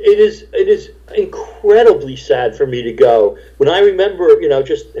 It is incredibly sad for me to go. When I remember,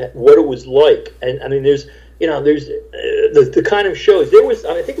 just what it was like. And I mean, there's the kind of shows. There was,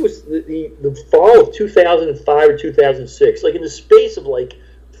 I think it was the fall of 2005 or 2006, like in the space of like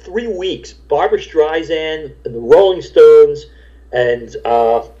 3 weeks, Barbra Streisand and the Rolling Stones and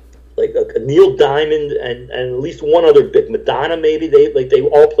like Neil Diamond and at least one other big Madonna, maybe they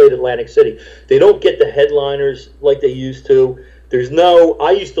all played Atlantic City. They don't get the headliners like they used to.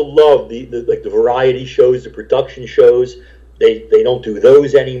 I used to love the variety shows, the production shows. They don't do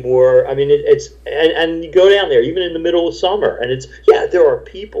those anymore. I mean, and you go down there even in the middle of summer, and there are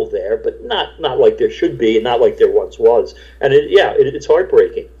people there, but not like there should be, and not like there once was. And it's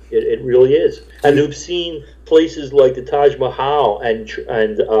heartbreaking. It really is. And we've seen places like the Taj Mahal and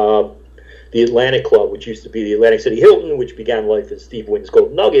the Atlantic Club, which used to be the Atlantic City Hilton, which began life as Steve Wynn's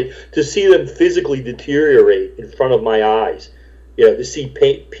Golden Nugget, to see them physically deteriorate in front of my eyes. To see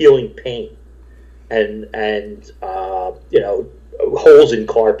peeling paint and holes in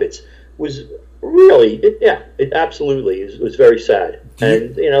carpets was really, it absolutely was very sad.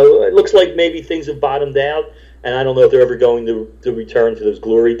 And, it looks like maybe things have bottomed out, and I don't know if they're ever going to return to those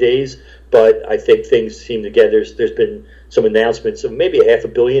glory days, but I think things seem to get, there's been some announcements of maybe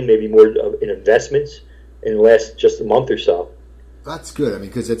 $500 million, maybe more in investments in the last just a month or so. That's good. I mean,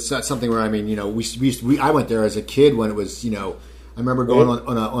 because it's something where, I mean, I went there as a kid when it was, I remember going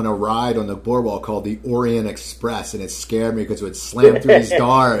on a ride on the boardwalk called the Orient Express, and it scared me because it would slam through these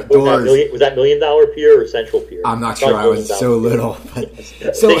doors. Was that $1 Million Pier or Central Pier? I'm not sure. I was so little. But, I think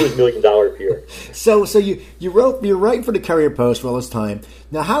it was $1 Million Pier. So you're writing for the Courier Post for all this time.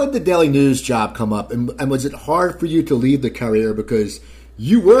 Now, how did the Daily News job come up, and was it hard for you to leave the Courier because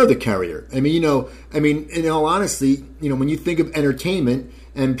you were the Courier? I mean, in all honesty, when you think of entertainment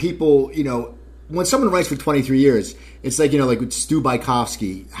and people, when someone writes for 23 years, it's like, like with Stu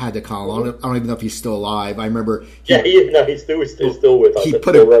Bykowski had the column. I don't even know if he's still alive. I remember. He's still with us. He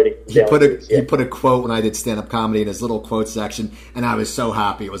put a quote when I did stand-up comedy in his little quote section, and I was so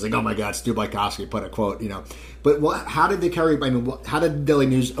happy. It was like, oh my God, Stu Bykowski put a quote, But how did the Courier? I mean, how did the Daily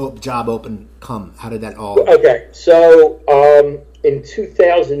News job come? How did that all? Okay, so in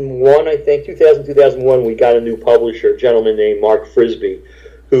 2001, I think 2001, we got a new publisher, a gentleman named Mark Frisby,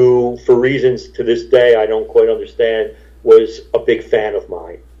 who, for reasons to this day I don't quite understand, was a big fan of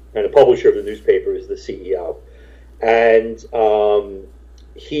mine. And the publisher of the newspaper is the CEO. And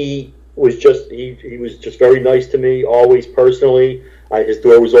he was just very nice to me, always personally. His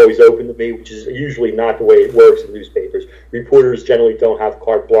door was always open to me, which is usually not the way it works in newspapers. Reporters generally don't have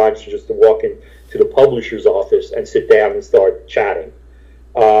carte blanche just to walk in to the publisher's office and sit down and start chatting.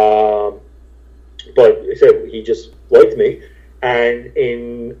 But I said he just liked me. And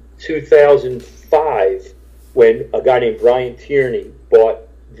in 2005, when a guy named Brian Tierney bought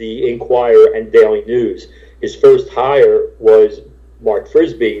the Inquirer and Daily News, his first hire was Mark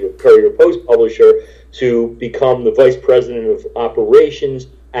Frisby, the Courier Post publisher, to become the vice president of operations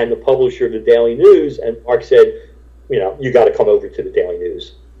and the publisher of the Daily News. And Mark said, you got to come over to the Daily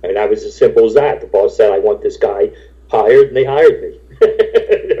News. And that was as simple as that. The boss said, I want this guy hired, and they hired me.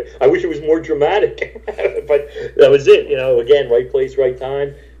 I wish it was more dramatic, but that was it. Again, right place, right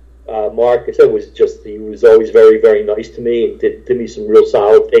time. Mark, I said, he was always very, very nice to me and did me some real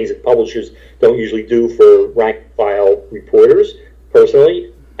solid things that publishers don't usually do for rank file reporters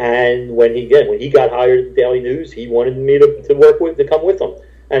personally. And when he got hired at the Daily News, he wanted me to come with him.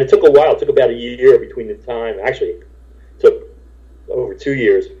 And it took a while. It took about a year between the time. Actually, it took over 2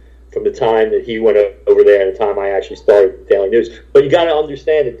 years from the time that he went over there and the time I actually started the Daily News. But you got to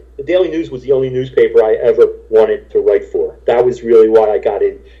understand that the Daily News was the only newspaper I ever wanted to write for. That was really why I got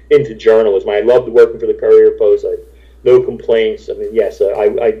into journalism. I loved working for the Courier Post. I had no complaints. I mean, yes,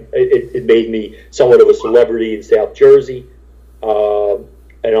 it made me somewhat of a celebrity in South Jersey.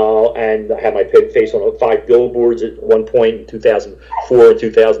 And I had my face on 5 billboards at one point in 2004 and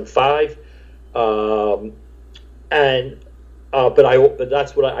 2005. But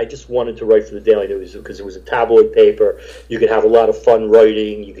that's what I just wanted to write for the Daily News because it was a tabloid paper. You could have a lot of fun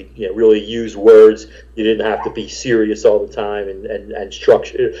writing. You could really use words. You didn't have to be serious all the time and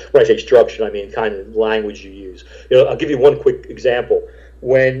structure. When I say structure, I mean kind of language you use. I'll give you one quick example.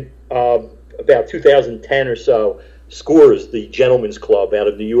 When about 2010 or so, Scores, the gentleman's club out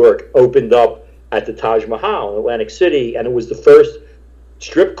of New York, opened up at the Taj Mahal in Atlantic City, and it was the first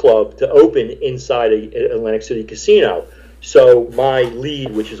strip club to open inside an Atlantic City casino. So my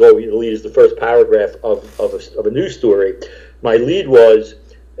lead, which is always the lead, is the first paragraph of a news story. My lead was,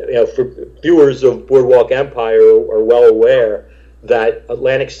 for viewers of Boardwalk Empire are well aware that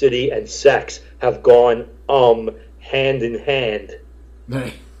Atlantic City and sex have gone hand in hand.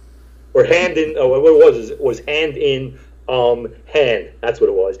 Or hand in, it was hand in hand. That's what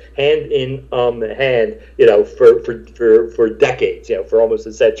it was. Hand in hand, for decades, for almost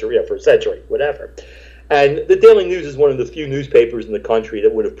a century, for a century, whatever. And the Daily News is one of the few newspapers in the country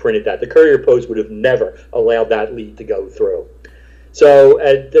that would have printed that. The Courier-Post would have never allowed that lead to go through. So,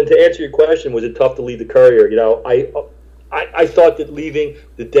 and then to answer your question, was it tough to leave the Courier? You know, I thought that leaving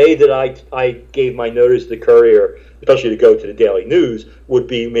the day that I gave my notice to the Courier, especially to go to the Daily News, would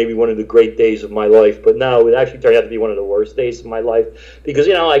be maybe one of the great days of my life. But no, it actually turned out to be one of the worst days of my life because,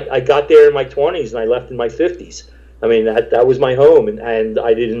 you know, I got there in my 20s and I left in my 50s. I mean, that was my home, and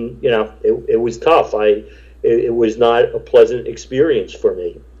I didn't, you know, it was tough. It was not a pleasant experience for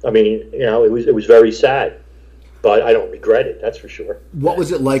me. I mean, you know, it was very sad. But I don't regret it, that's for sure. What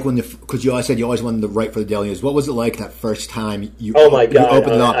was it like when because you always said you always wanted to write for the Daily News. What was it like that first time you Oh my God,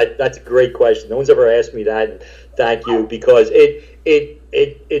 opened it up? That's a great question. No one's ever asked me that, and thank you, because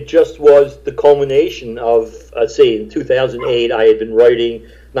it just was the culmination of, let's see, in 2008 I had been writing,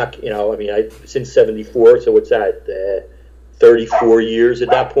 not, you know, I mean, since 74, so what's that, 34 years at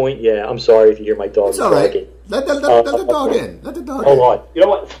that point? Yeah, I'm sorry if you hear my dog It's all right. barking. Let the dog in. Let the dog in. Hold on. You know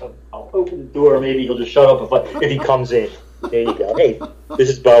what? I'll open the door. Maybe he'll just shut up if he comes in. There you go. Hey, this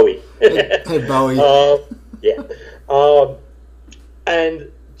is Bowie. Hey, Bowie. Yeah.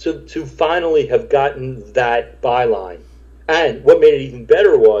 And to finally have gotten that byline. And what made it even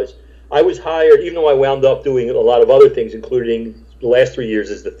better was I was hired, even though I wound up doing a lot of other things, including the last 3 years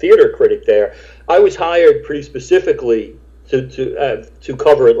as the theater critic there, I was hired pretty specifically to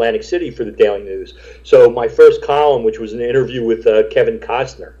cover Atlantic City for the Daily News. So my first column, which was an interview with Kevin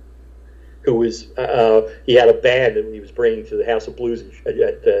Costner, who was he had a band that he was bringing to the House of Blues at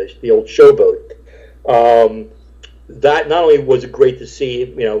the old Showboat. That not only was it great to see,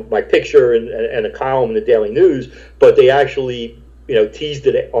 you know, my picture and a column in the Daily News, but they actually, you know, teased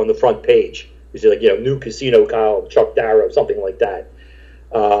it on the front page. It's like, you know, new casino column, Chuck Darrow, something like that.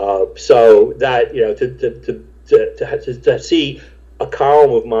 So that, you know, to see a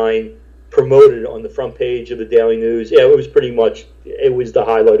column of mine promoted on the front page of the Daily News, yeah, it was pretty much, it was the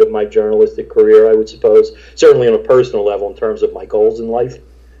highlight of my journalistic career, I would suppose. Certainly on a personal level in terms of my goals in life,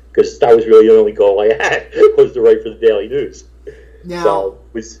 because that was really the only goal I had, was to write for the Daily News. Now, so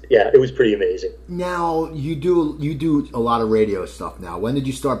it was pretty amazing. Now you do a lot of radio stuff now. When did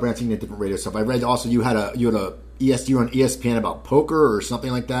you start branching into different radio stuff? I read also you were on ESPN about poker or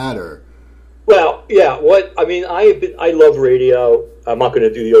something like that, or. Well, yeah. I love radio. I'm not going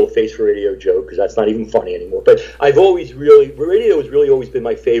to do the old face for radio joke because that's not even funny anymore. But radio has really always been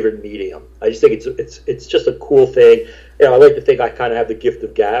my favorite medium. I just think it's just a cool thing. You know, I like to think I kind of have the gift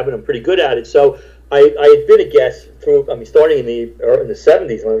of gab, and I'm pretty good at it. So I had been a guest starting in the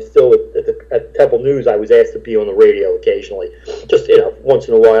 70s when I was still at Temple News. I was asked to be on the radio occasionally, just, you know, once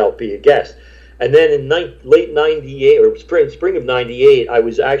in a while, be a guest. And then in late '98 or spring of '98, I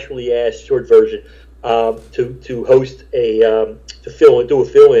was actually asked, short version, to host do a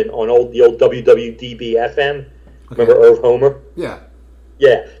fill in on the old WWDB FM. Okay. Remember Irv Homer? Yeah.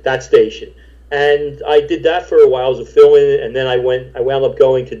 Yeah, that station. And I did that for a while as a fill in, and then I wound up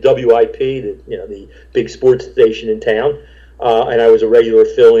going to WIP, the big sports station in town. And I was a regular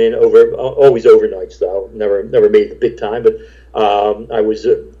fill in always overnights though. Never made the big time, but I was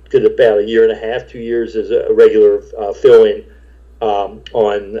did about a year and a half, 2 years as a regular fill-in my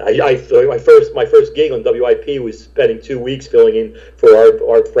first gig on WIP was spending 2 weeks filling in for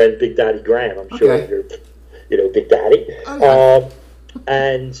our friend Big Daddy Graham. I'm sure you're Big Daddy. Okay.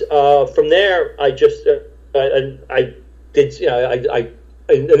 And from there, I just I did, you know,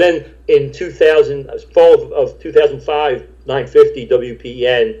 and then in fall of 2005, 950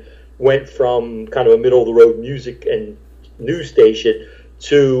 WPN went from kind of a middle of the road music and news station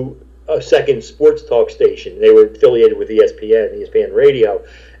to a second sports talk station. They were affiliated with ESPN Radio,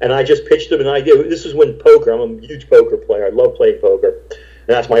 and I just pitched them an idea. This is when poker. I'm a huge poker player. I love playing poker, and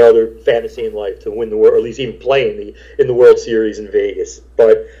that's my other fantasy in life, to win the world, or at least even play in the World Series in Vegas.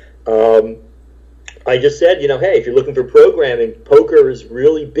 But I just said, you know, hey, if you're looking for programming, poker is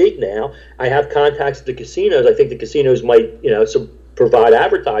really big now. I have contacts at the casinos. I think the casinos might, you know, provide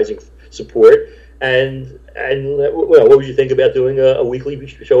advertising support. And well, what would you think about doing a weekly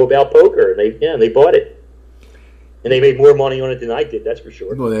show about poker? And they bought it, and they made more money on it than I did. That's for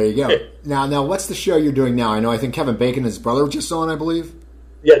sure. Well, there you go. Now, what's the show you're doing now? I think Kevin Bacon and his brother were just on, I believe.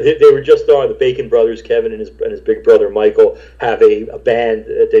 Yeah, they were just on. The Bacon brothers, Kevin and his big brother Michael, have a band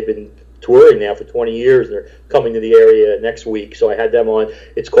that they've been touring now for 20 years. And they're coming to the area next week, so I had them on.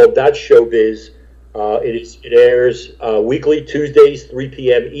 It's called That's Showbiz. It airs weekly, Tuesdays, 3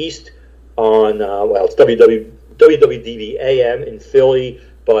 p.m. East. On it's WWDB AM in Philly,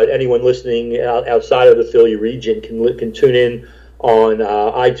 but anyone listening outside of the Philly region can tune in on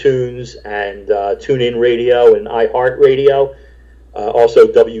iTunes and TuneIn Radio and iHeartRadio. Also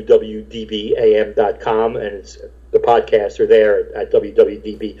www.dbam.com, and the podcasts are there at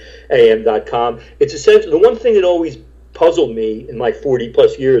www.dbam.com. It's essentially the one thing that always puzzled me in my 40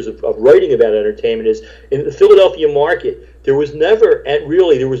 plus years of writing about entertainment is in the Philadelphia market. There was never, and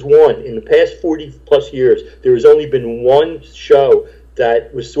really there was one in the past 40 plus years. There has only been one show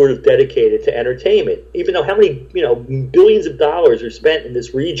that was sort of dedicated to entertainment. Even though how many billions of dollars are spent in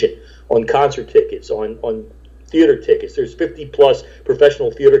this region on concert tickets, on theater tickets. There's 50 plus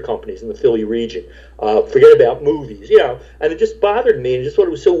professional theater companies in the Philly region. Forget about movies, and it just bothered me, and I just thought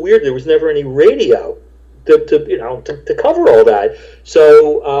it was so weird there was never any radio to cover all that.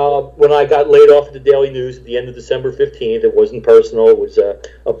 So when I got laid off at the Daily News at the end of December 15th, it wasn't personal. It was a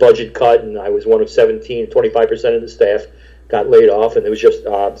budget cut, and I was one of 25% of the staff got laid off, and it was just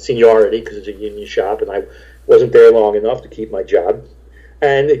seniority because it's a union shop, and I wasn't there long enough to keep my job.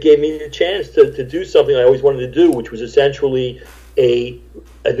 And it gave me the chance to do something I always wanted to do, which was essentially a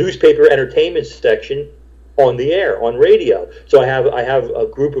newspaper entertainment section on the air, on radio. So I have a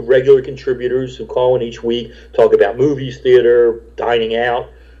group of regular contributors who call in each week, talk about movies, theater, dining out,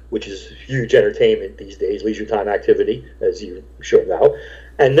 which is huge entertainment these days, leisure time activity, as you sure know.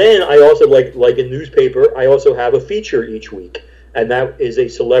 And then I also, like a newspaper, I also have a feature each week. And that is a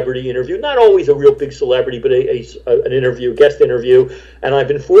celebrity interview. Not always a real big celebrity, but an interview, guest interview. And I've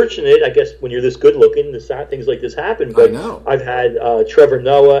been fortunate, I guess, when you're this good looking, things like this happen. But I've had Trevor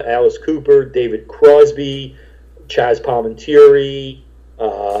Noah, Alice Cooper, David Crosby, Chaz Palminteri,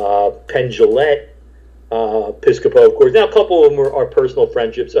 Penn Jillette, Piscopo, of course. Now, a couple of them are personal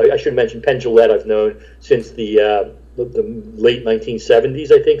friendships. I should mention Penn Jillette I've known since the late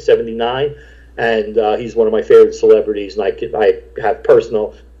 1970s, I think, 79. And he's one of my favorite celebrities, and I have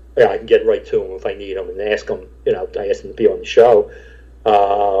personal. I can get right to him if I need him and ask him. I asked him to be on the show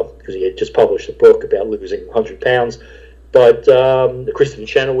because he had just published a book about losing 100 pounds. But Kristen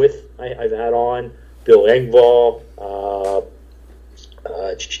Chenoweth, I've had on, Bill Engvall,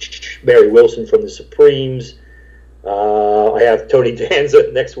 Mary Wilson from the Supremes. I have Tony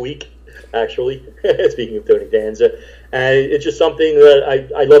Danza next week, actually. Speaking of Tony Danza. And it's just something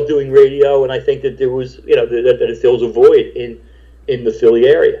that I love doing radio, and I think that there was, that it fills a void in the Philly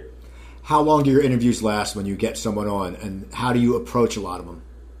area. How long do your interviews last when you get someone on, and how do you approach a lot of them?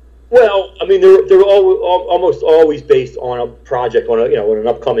 Well, I mean, they're almost always based on a project, on an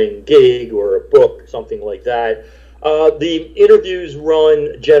upcoming gig or a book, something like that. The interviews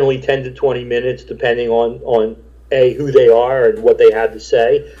run generally 10 to 20 minutes, depending on who they are and what they had to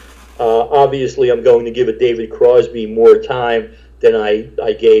say. Obviously, I'm going to give a David Crosby more time than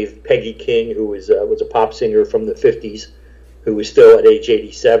I gave Peggy King, who was a pop singer from the 50s, who is still at age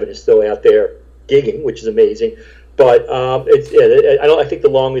 87, is still out there gigging, which is amazing. But I think the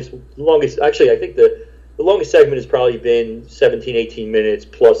longest actually, I think the longest segment has probably been 17, 18 minutes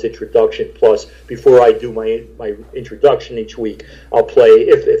plus introduction, plus before I do my introduction each week, I'll play,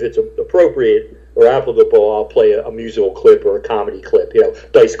 if it's appropriate or applicable, I'll play a musical clip or a comedy clip.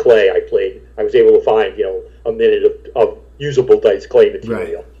 Dice Clay I was able to find, a minute of usable Dice Clay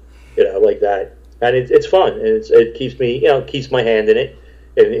material, right. Like that. And it's fun, and it keeps me, keeps my hand in it,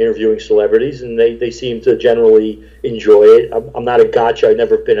 in interviewing celebrities, and they seem to generally enjoy it. I'm not a gotcha. I've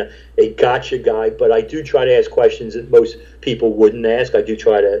never been a gotcha guy, but I do try to ask questions that most people wouldn't ask. I do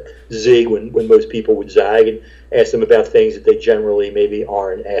try to zig when most people would zag, and ask them about things that they generally maybe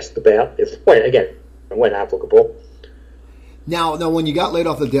aren't asked about, when applicable. Now, when you got laid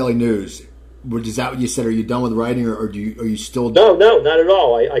off the Daily News, is that what you said? Are you done with writing, or are you still? No, not at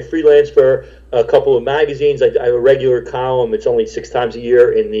all. I freelance for a couple of magazines. I have a regular column. It's only 6 times a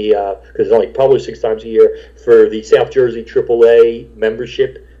year in the because it's only published 6 times a year for the South Jersey AAA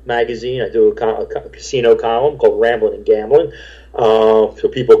membership magazine. I do a casino column called Ramblin' and Gamblin', so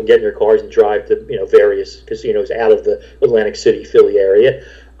people can get in their cars and drive to various casinos out of the Atlantic City, Philly area.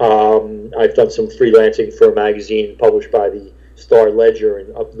 I've done some freelancing for a magazine published by the Star Ledger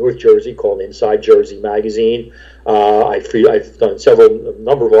in up North Jersey called Inside Jersey Magazine. I've done a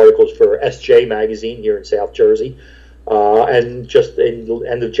number of articles for SJ Magazine here in South Jersey. And just in the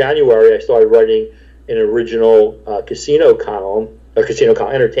end of January, I started writing an original casino column,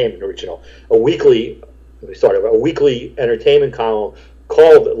 entertainment original, a weekly entertainment column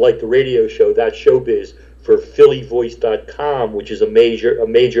called, like the radio show, That Showbiz, for PhillyVoice.com, which is a major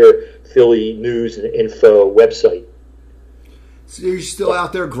Philly news and info website. So you're still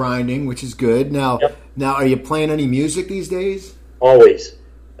out there grinding, which is good. Now, are you playing any music these days? Always.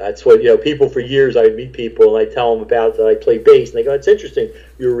 That's what, people for years, I would meet people and I tell them about that I play bass. And they go, it's interesting.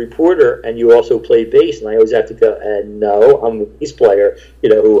 You're a reporter and you also play bass. And I always have to go, no, I'm a bass player,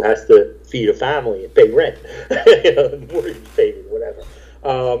 who has to feed a family and pay rent, mortgage payment, whatever.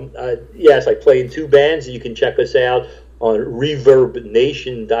 Yes, I play in 2 bands. You can check us out on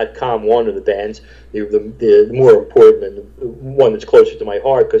ReverbNation.com, one of the bands, the more important and the one that's closer to my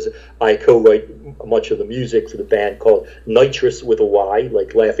heart, because I co-write much of the music for the band, called Nitrous with a Y,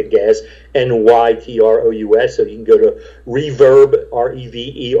 like laughing gas, NYTROUS. So you can go to Reverb,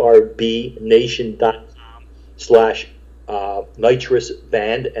 REVERB Nation.com/Nitrous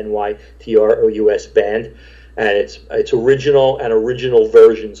Band, NYTROUS Band. And it's original and original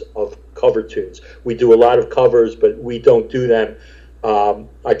versions of cover tunes. We do a lot of covers, but we don't do them.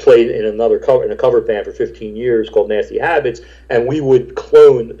 I played in a cover band for 15 years called Nasty Habits, and we would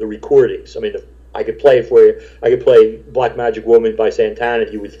clone the recordings. I mean, I could play it for you. I could play Black Magic Woman by Santana.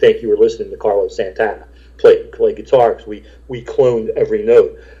 You would think you were listening to Carlos Santana play guitar, because we cloned every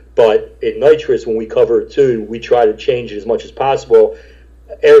note. But in Nitrous, when we cover a tune, we try to change it as much as possible.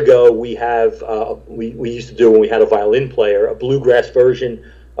 Ergo, we have we used to do, when we had a violin player, a bluegrass version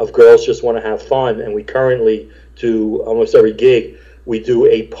of Girls Just Want to Have Fun, and we currently do, almost every gig, we do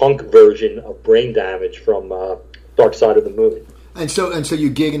a punk version of Brain Damage from Dark Side of the Moon. And so you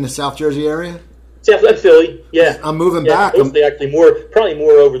gig in the South Jersey area? South Philly, yeah. I'm moving back. Mostly, actually, probably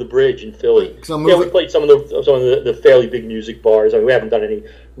more over the bridge in Philly. We played some of the fairly big music bars. I mean, we haven't done any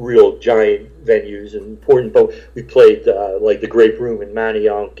real giant venues and important, but we played like the Grape Room in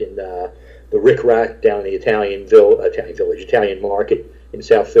Manayunk and the Rick Rack down in the Italian Market in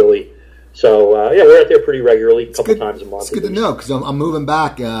South Philly. So we're out there pretty regularly, a couple times a month. It's good to know, because I'm moving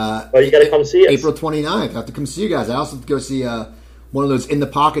back. You got to come see us. April 29th. I have to come see you guys. I also have to go see one of those In the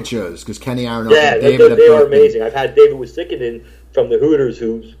Pocket shows, because Kenny Aronoff and David they are amazing. I've had David Wisickanen from the Hooters,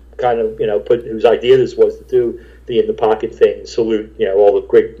 who's kind of whose idea this was to do the In the Pocket thing, and salute all the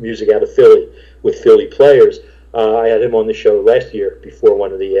great music out of Philly with Philly players. I had him on the show last year before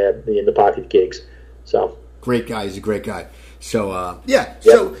one of the In the Pocket gigs. So great guy. He's a great guy. So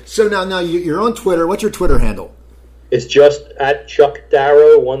So now you're on Twitter. What's your Twitter handle? It's just at Chuck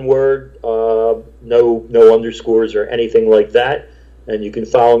Darrow, one word, no underscores or anything like that. And you can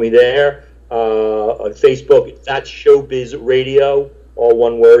follow me there. On Facebook, that's Showbiz Radio, all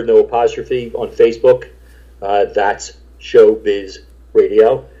one word, no apostrophe. On Facebook, that's Showbiz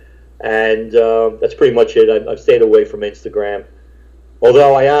Radio. And that's pretty much it. I've stayed away from Instagram.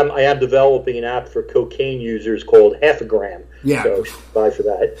 Although I am developing an app for cocaine users called Half-a-Gram. Yeah. So bye for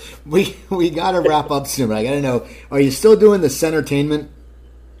that. We got to wrap up soon, but I got to know, are you still doing the Centertainment?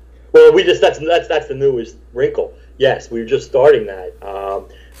 Well, that's the newest wrinkle. Yes, we're just starting that.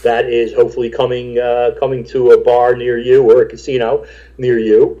 That is hopefully coming to a bar near you or a casino near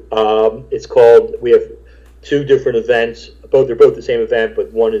you. It's called. We have 2 different events. They're both the same event,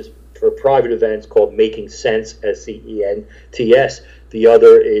 but one is for private events called Making Sense, SCENTS. The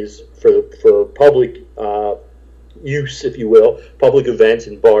other is for public use, if you will, public events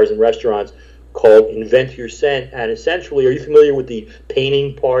in bars and restaurants, called Invent Your Scent. And essentially, are you familiar with the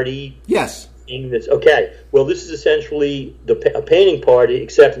painting party? Yes. Okay. Well, this is essentially a painting party,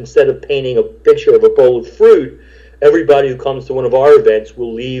 except instead of painting a picture of a bowl of fruit, everybody who comes to one of our events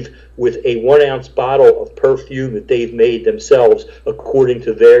will leave with a 1-ounce bottle of perfume that they've made themselves according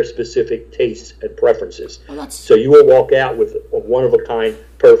to their specific tastes and preferences. So you will walk out with a one-of-a-kind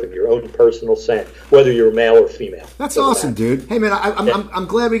perfume, your own personal scent, whether you're male or female. That's awesome, dude. Hey, man, I'm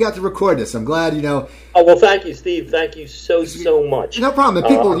glad we got to record this. I'm glad, Oh, well, thank you, Steve. Thank you so much. No problem.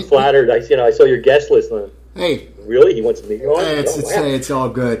 People, I'm flattered. I saw your guest list. Hey. Really? He wants to meet you on? It's all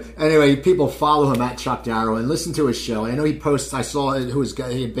good. Anyway, people follow him at Chuck Darrow and listen to his show. And I know he posts, I saw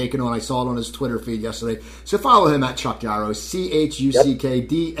he had bacon on, I saw it on his Twitter feed yesterday. So follow him at Chuck Darrow, ChuckDarrow.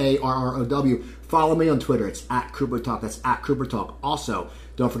 Follow me on Twitter. It's at Cooper Talk. That's at Cooper Talk. Also,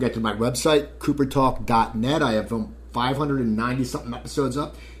 don't forget to my website, coopertalk.net. I have 590-something episodes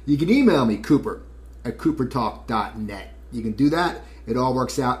up. You can email me, Cooper, at coopertalk.net. You can do that. It all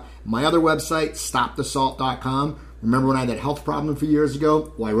works out. My other website, stopthesalt.com. Remember when I had that health problem a few years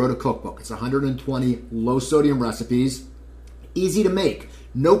ago? Well, I wrote a cookbook. It's 120 low-sodium recipes. Easy to make.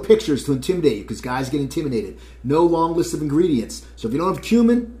 No pictures to intimidate you, because guys get intimidated. No long list of ingredients. So if you don't have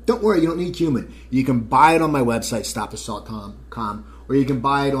cumin, don't worry, you don't need cumin. You can buy it on my website, stopthesalt.com, or you can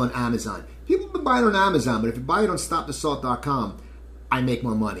buy it on Amazon. People have been buying it on Amazon, but if you buy it on stopthesalt.com, I make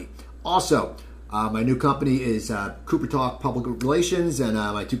more money. Also, my new company is Cooper Talk Public Relations, and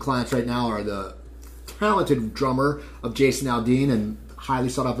my 2 clients right now are the talented drummer of Jason Aldean and highly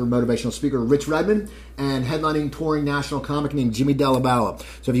sought after motivational speaker Rich Redmond, and headlining touring national comic named Jimmy Delabella.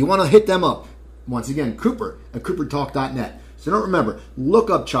 So if you want to hit them up, once again, Cooper at coopertalk.net. So don't remember,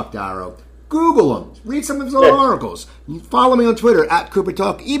 look up Chuck Darrow, Google him, read some of his own articles, follow me on Twitter at Cooper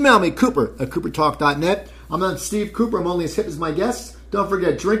Talk, email me Cooper at coopertalk.net. I'm on Steve Cooper. I'm only as hip as my guests. Don't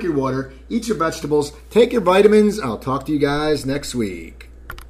forget, drink your water, eat your vegetables, take your vitamins. I'll talk to you guys next week.